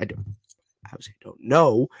here. I obviously don't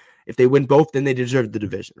know. If they win both, then they deserve the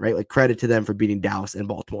division, right? Like, credit to them for beating Dallas and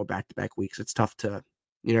Baltimore back-to-back weeks. It's tough to,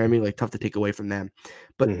 you know what I mean? Like, tough to take away from them.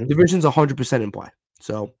 But division's 100% in play.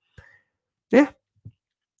 So, yeah.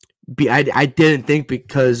 I didn't think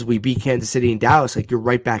because we beat Kansas City and Dallas, like, you're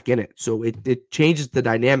right back in it. So it changes the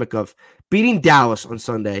dynamic of beating Dallas on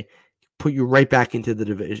Sunday, put you right back into the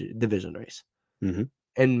division race. Mm-hmm.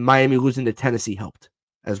 And Miami losing to Tennessee helped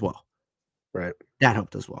as well. Right. That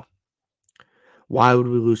helped as well. Why would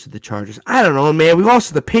we lose to the Chargers? I don't know, man. We lost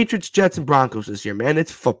to the Patriots, Jets, and Broncos this year, man.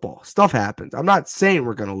 It's football. Stuff happens. I'm not saying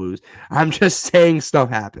we're going to lose. I'm just saying stuff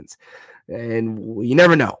happens. And you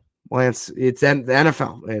never know. Lance, it's the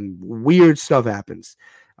NFL, and weird stuff happens.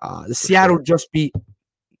 The Seattle just beat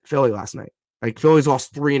Philly last night. Like, Philly's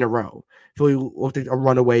lost 3 in a row. Philly looked like a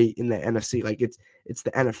runaway in the NFC. Like, it's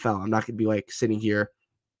the NFL. I'm not going to be, like, sitting here.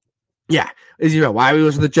 Yeah, as you know, why we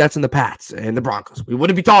lose to the Jets and the Pats and the Broncos. We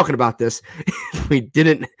wouldn't be talking about this if we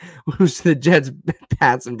didn't lose to the Jets,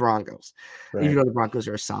 Pats, and Broncos. Right. Even though the Broncos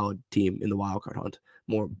are a solid team in the wild card hunt,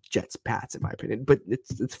 more Jets, Pats, in my opinion. But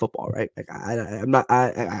it's football, right? Like,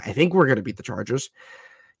 I think we're gonna beat the Chargers.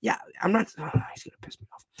 Yeah, I'm not. He's gonna piss me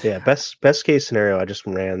off. Yeah, best case scenario. I just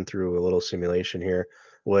ran through a little simulation here.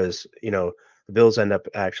 Was the Bills end up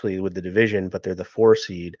actually with the division, but they're the 4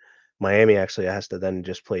 seed. Miami actually has to then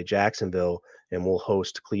just play Jacksonville, and we'll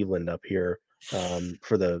host Cleveland up here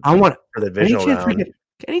for the divisional round.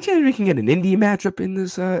 Any chance we can get an Indy matchup in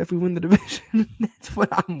this if we win the division? That's what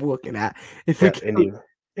I'm looking at.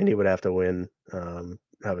 Indy would have to win,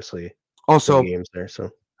 obviously. Also, games there. So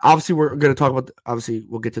obviously we're going to talk about. Obviously,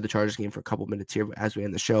 we'll get to the Chargers game for a couple minutes here as we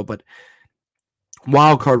end the show. But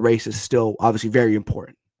wild card race is still obviously very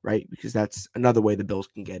important. Right, because that's another way the Bills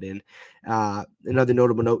can get in. Another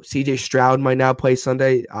notable note, C.J. Stroud might now play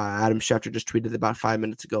Sunday. Adam Schefter just tweeted about 5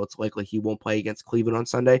 minutes ago. It's likely he won't play against Cleveland on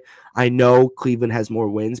Sunday. I know Cleveland has more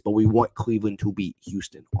wins, but we want Cleveland to beat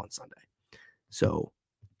Houston on Sunday. So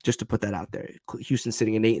just to put that out there, Houston's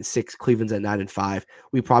sitting at 8-6, Cleveland's at 9-5.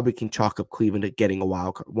 We probably can chalk up Cleveland to getting a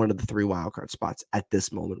wild card, one of the 3 wild card spots at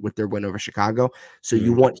this moment with their win over Chicago. So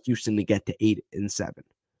you want Houston to get to 8-7.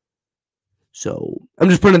 So I'm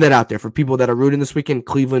just putting that out there for people that are rooting this weekend.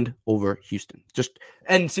 Cleveland over Houston.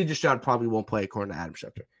 And C.J. Stroud probably won't play according to Adam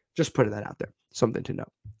Schefter. Just putting that out there. Something to know.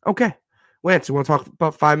 Okay. Lance, you want to talk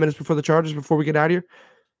about 5 minutes before the Chargers before we get out of here?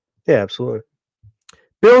 Yeah, absolutely.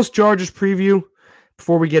 Bills Chargers preview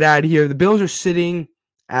before we get out of here. The Bills are sitting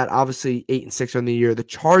at obviously 8-6 on the year. The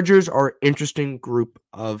Chargers are an interesting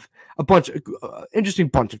interesting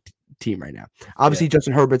bunch of team right now. Obviously,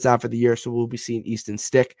 Justin Herbert's out for the year, so we'll be seeing Easton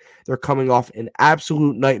Stick. They're coming off an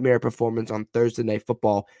absolute nightmare performance on Thursday Night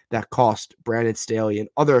Football that cost Brandon Staley and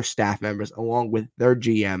other staff members, along with their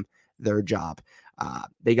GM, their job.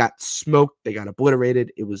 They got smoked. They got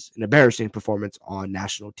obliterated. It was an embarrassing performance on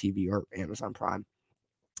national TV or Amazon Prime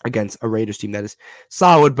against a Raiders team that is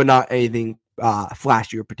solid, but not anything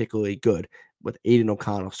flashy or particularly good, with Aiden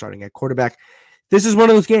O'Connell starting at quarterback. This is one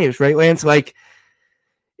of those games, right, Lance? Like,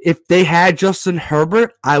 if they had Justin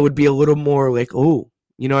Herbert, I would be a little more like, oh,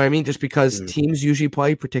 you know what I mean? Just because teams usually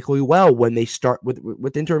play particularly well when they start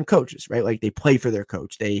with interim coaches, right? Like, they play for their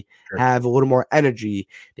coach. They have a little more energy.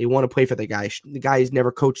 They want to play for the guy. The guy's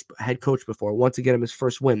never head coached before, wants to get him his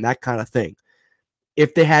first win, that kind of thing.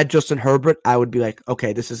 If they had Justin Herbert, I would be like,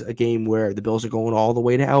 okay, this is a game where the Bills are going all the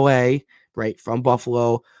way to LA, right, from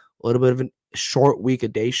Buffalo, a little bit of a short week, a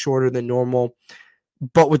day shorter than normal.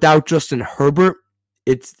 But without Justin Herbert,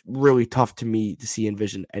 it's really tough to me to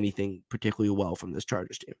envision anything particularly well from this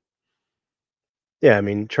Chargers team. Yeah, I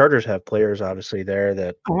mean, Chargers have players obviously there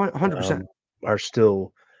that 100%. are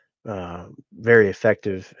still very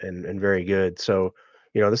effective and very good. So,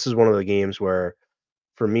 this is one of the games where,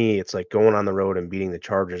 for me, it's like going on the road and beating the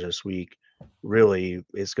Chargers this week really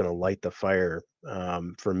is going to light the fire.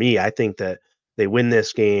 For me, I think that they win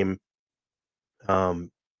this game,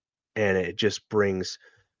 um, and it just brings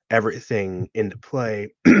everything into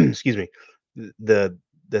play. Excuse me. The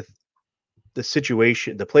the the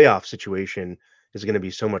situation, the playoff situation, is going to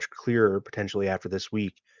be so much clearer potentially after this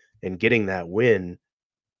week, and getting that win.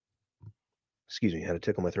 Excuse me, I had to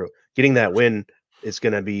tickle my throat. Getting that win is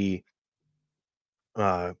going to be,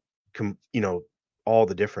 uh, all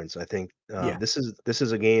the difference. I think Yeah. this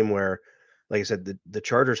is a game where, like I said, the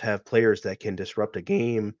Chargers have players that can disrupt a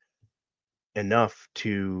game enough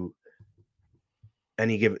to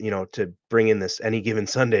to bring in this any given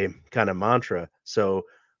Sunday kind of mantra. So,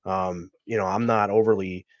 I'm not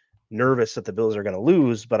overly nervous that the Bills are going to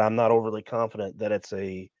lose, but I'm not overly confident that it's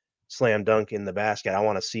a slam dunk in the basket.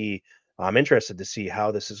 I'm interested to see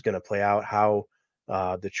how this is going to play out, how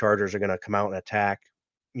the Chargers are going to come out and attack,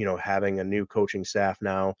 having a new coaching staff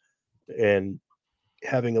now and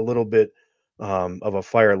having a little bit of a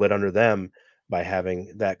fire lit under them by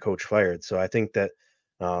having that coach fired. So I think that,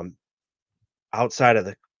 um, outside of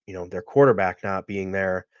their quarterback not being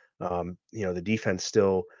there, the defense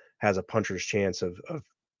still has a puncher's chance of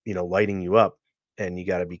lighting you up, and you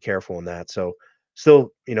got to be careful in that. So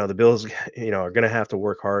still, the Bills, are going to have to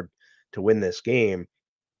work hard to win this game,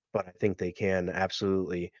 but I think they can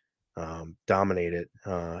absolutely dominate it,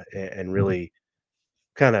 and really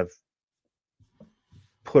kind of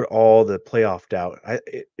put all the playoff doubt.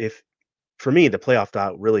 If for me, the playoff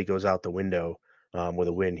doubt really goes out the window with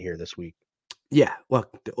a win here this week. Yeah, look,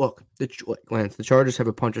 Lance, the Chargers have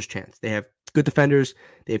a puncher's chance. They have good defenders,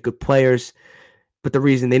 they have good players, but the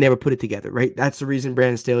reason they never put it together, right? That's the reason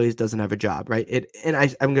Brandon Staley doesn't have a job, right?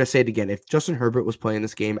 I'm going to say it again. If Justin Herbert was playing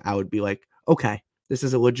this game, I would be like, okay, this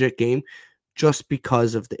is a legit game, just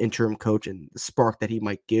because of the interim coach and the spark that he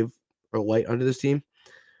might give or light under this team.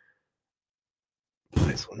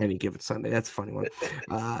 Nice one. Any given Sunday. That's a funny one.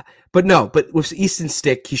 But with Easton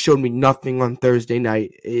Stick, he showed me nothing on Thursday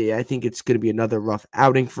night. I think it's going to be another rough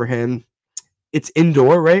outing for him. It's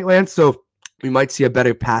indoor, right, Lance? So we might see a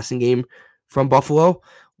better passing game from Buffalo.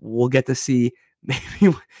 We'll get to see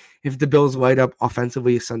maybe if the Bills light up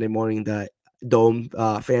offensively Sunday morning, the Dome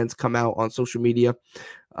fans come out on social media.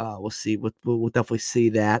 We'll see. We'll definitely see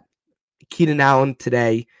that. Keenan Allen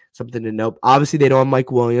today, something to note. Obviously, they don't have Mike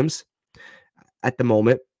Williams at the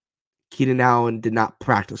moment. Keenan Allen did not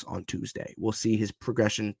practice on Tuesday. We'll see his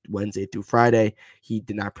progression Wednesday through Friday. He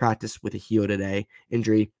did not practice with a heel today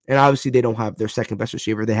injury. And obviously they don't have their second best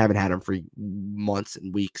receiver. They haven't had him for months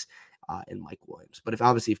and weeks in Mike Williams. But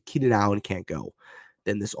if Keenan Allen can't go,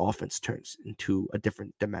 then this offense turns into a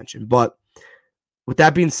different dimension. But with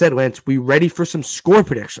that being said, Lance, we ready for some score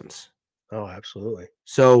predictions? Oh, absolutely.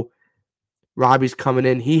 So Robbie's coming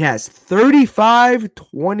in. He has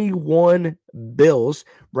 35-21 Bills.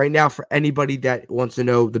 Right now, for anybody that wants to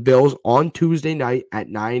know, the Bills on Tuesday night at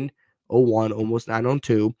 9:01, almost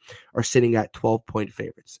 9:02, are sitting at 12-point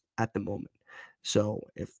favorites at the moment. So,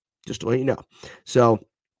 just to let you know. So,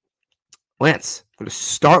 Lance, I'm going to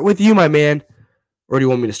start with you, my man. Or do you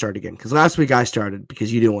want me to start again? Because last week I started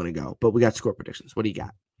because you didn't want to go. But we got score predictions. What do you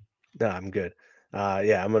got? No, I'm good.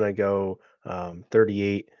 I'm going to go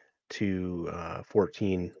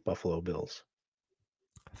 38-14 Buffalo Bills.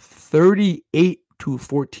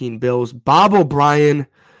 38-14 Bills. Bob O'Brien.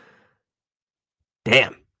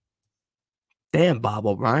 Damn, Bob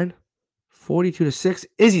O'Brien. 42-6.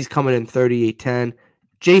 Izzy's coming in 38-10.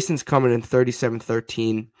 Jason's coming in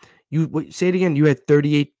 37-13. Say it again. You had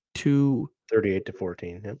 38-14.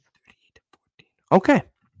 Yep. Okay.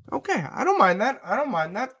 I don't mind that.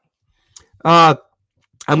 I'm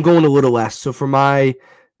going a little less. So for my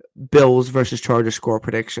Bills versus Chargers score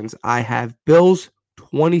predictions, I have Bills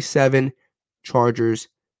 27, Chargers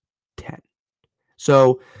 10.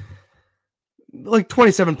 So like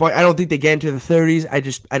 27 point. I don't think they get into the 30s. I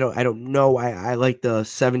don't know. I like the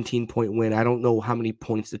 17-point win. I don't know how many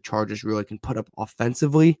points the Chargers really can put up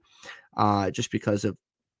offensively, just because of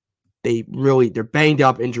they're banged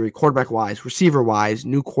up injury, quarterback wise, receiver wise,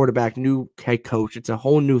 new quarterback, new head coach. It's a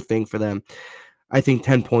whole new thing for them. I think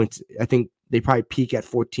 10 points. I think they probably peak at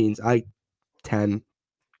 14s. I like 10.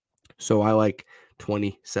 So I like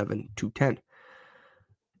 27-10.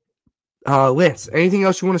 Lance, anything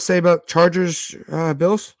else you want to say about Chargers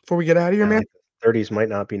Bills before we get out of here, man? 30s might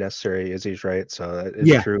not be necessary. Izzy's right. So that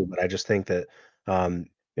is true. But I just think that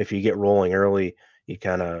if you get rolling early, you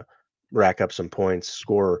kind of rack up some points,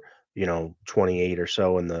 score 28 or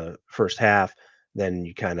so in the first half, then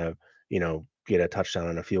you kind of, get a touchdown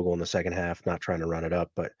and a field goal in the second half, not trying to run it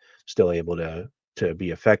up, but still able to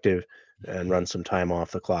be effective and run some time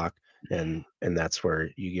off the clock. And that's where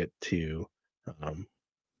you get to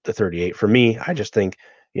the 38. For me, I just think,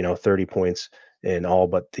 30 points in all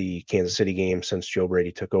but the Kansas City game since Joe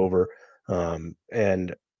Brady took over.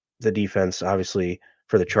 And the defense, obviously,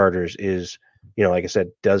 for the Chargers is, like I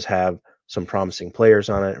said, does have some promising players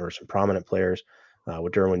on it, or some prominent players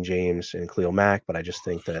with Derwin James and Khalil Mack. But I just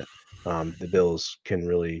think that the Bills can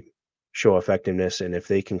really show effectiveness. And if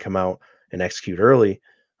they can come out and execute early,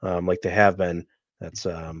 like they have been, that's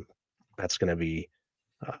going to be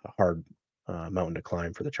a hard mountain to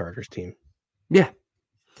climb for the Chargers team. Yeah.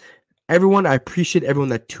 Everyone, I appreciate everyone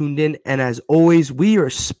that tuned in. And as always, we are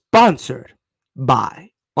sponsored by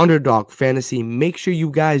Underdog Fantasy. Make sure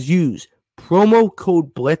you guys use promo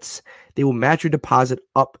code Blitz. They will match your deposit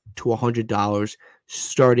up to $100,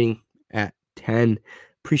 starting at $10.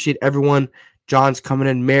 Appreciate everyone. John's coming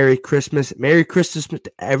in. Merry Christmas. Merry Christmas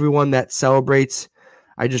to everyone that celebrates.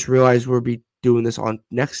 I just realized we'll be doing this on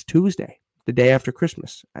next Tuesday, the day after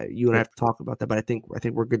Christmas. You and I have to talk about that, but I think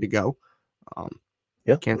we're good to go.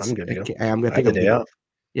 Yeah, I'm good to go. I'm gonna take a day off.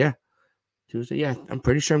 Yeah, Tuesday. Yeah, I'm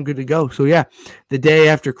pretty sure I'm good to go. So yeah, the day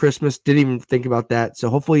after Christmas. Didn't even think about that. So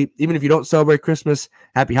hopefully, even if you don't celebrate Christmas,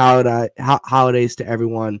 happy holidays to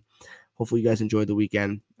everyone. Hopefully, you guys enjoyed the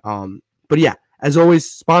weekend. But yeah, as always,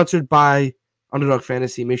 sponsored by Underdog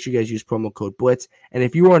Fantasy. Make sure you guys use promo code Blitz. And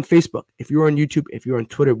if you are on Facebook, if you're on YouTube, if you're on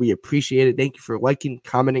Twitter, we appreciate it. Thank you for liking,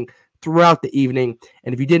 commenting throughout the evening.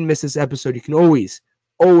 And if you didn't miss this episode, you can always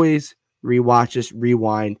rewatch this,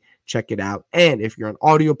 rewind, check it out. And if you're on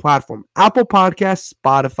audio platform, Apple Podcasts,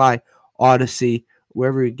 Spotify, Odyssey,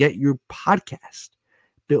 wherever you get your podcast,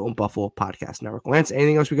 Built in Buffalo Podcast Network. Lance,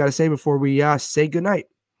 anything else we got to say before we say goodnight?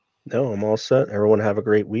 No, I'm all set. Everyone have a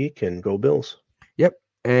great week and go Bills. Yep.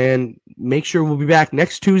 And make sure we'll be back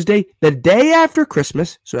next Tuesday, the day after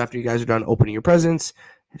Christmas. So after you guys are done opening your presents,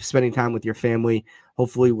 spending time with your family,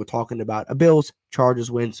 hopefully we're talking about a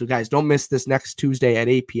Bills-Chargers win. So guys, don't miss this next Tuesday at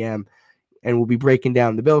 8 p.m. And we'll be breaking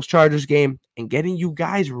down the Bills-Chargers game and getting you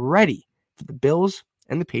guys ready for the Bills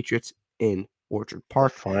and the Patriots in Orchard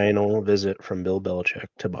Park. Final visit from Bill Belichick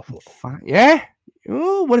to Buffalo. Fine. Yeah?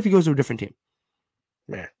 Ooh, what if he goes to a different team?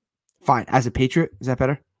 Yeah. Fine. As a Patriot, is that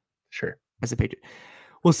better? Sure. As a Patriot.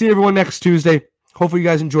 We'll see everyone next Tuesday. Hopefully you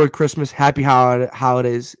guys enjoyed Christmas. Happy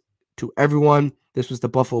holidays to everyone. This was the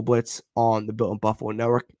Buffalo Blitz on the Built in Buffalo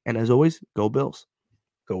Network. And as always, go Bills.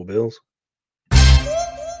 Go Bills.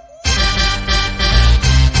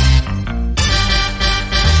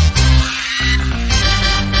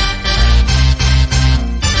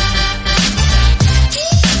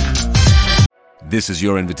 This is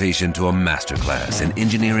your invitation to a masterclass in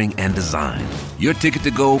engineering and design. Your ticket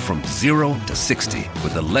to go from 0 to 60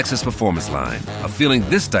 with the Lexus Performance Line. A feeling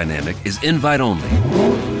this dynamic is invite only.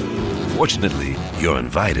 Fortunately, you're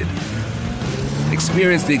invited.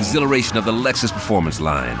 Experience the exhilaration of the Lexus Performance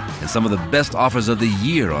Line and some of the best offers of the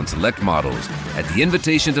year on select models at the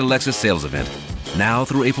Invitation to Lexus sales event, now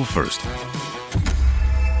through April 1st.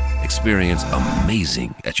 Experience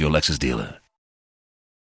amazing at your Lexus dealer.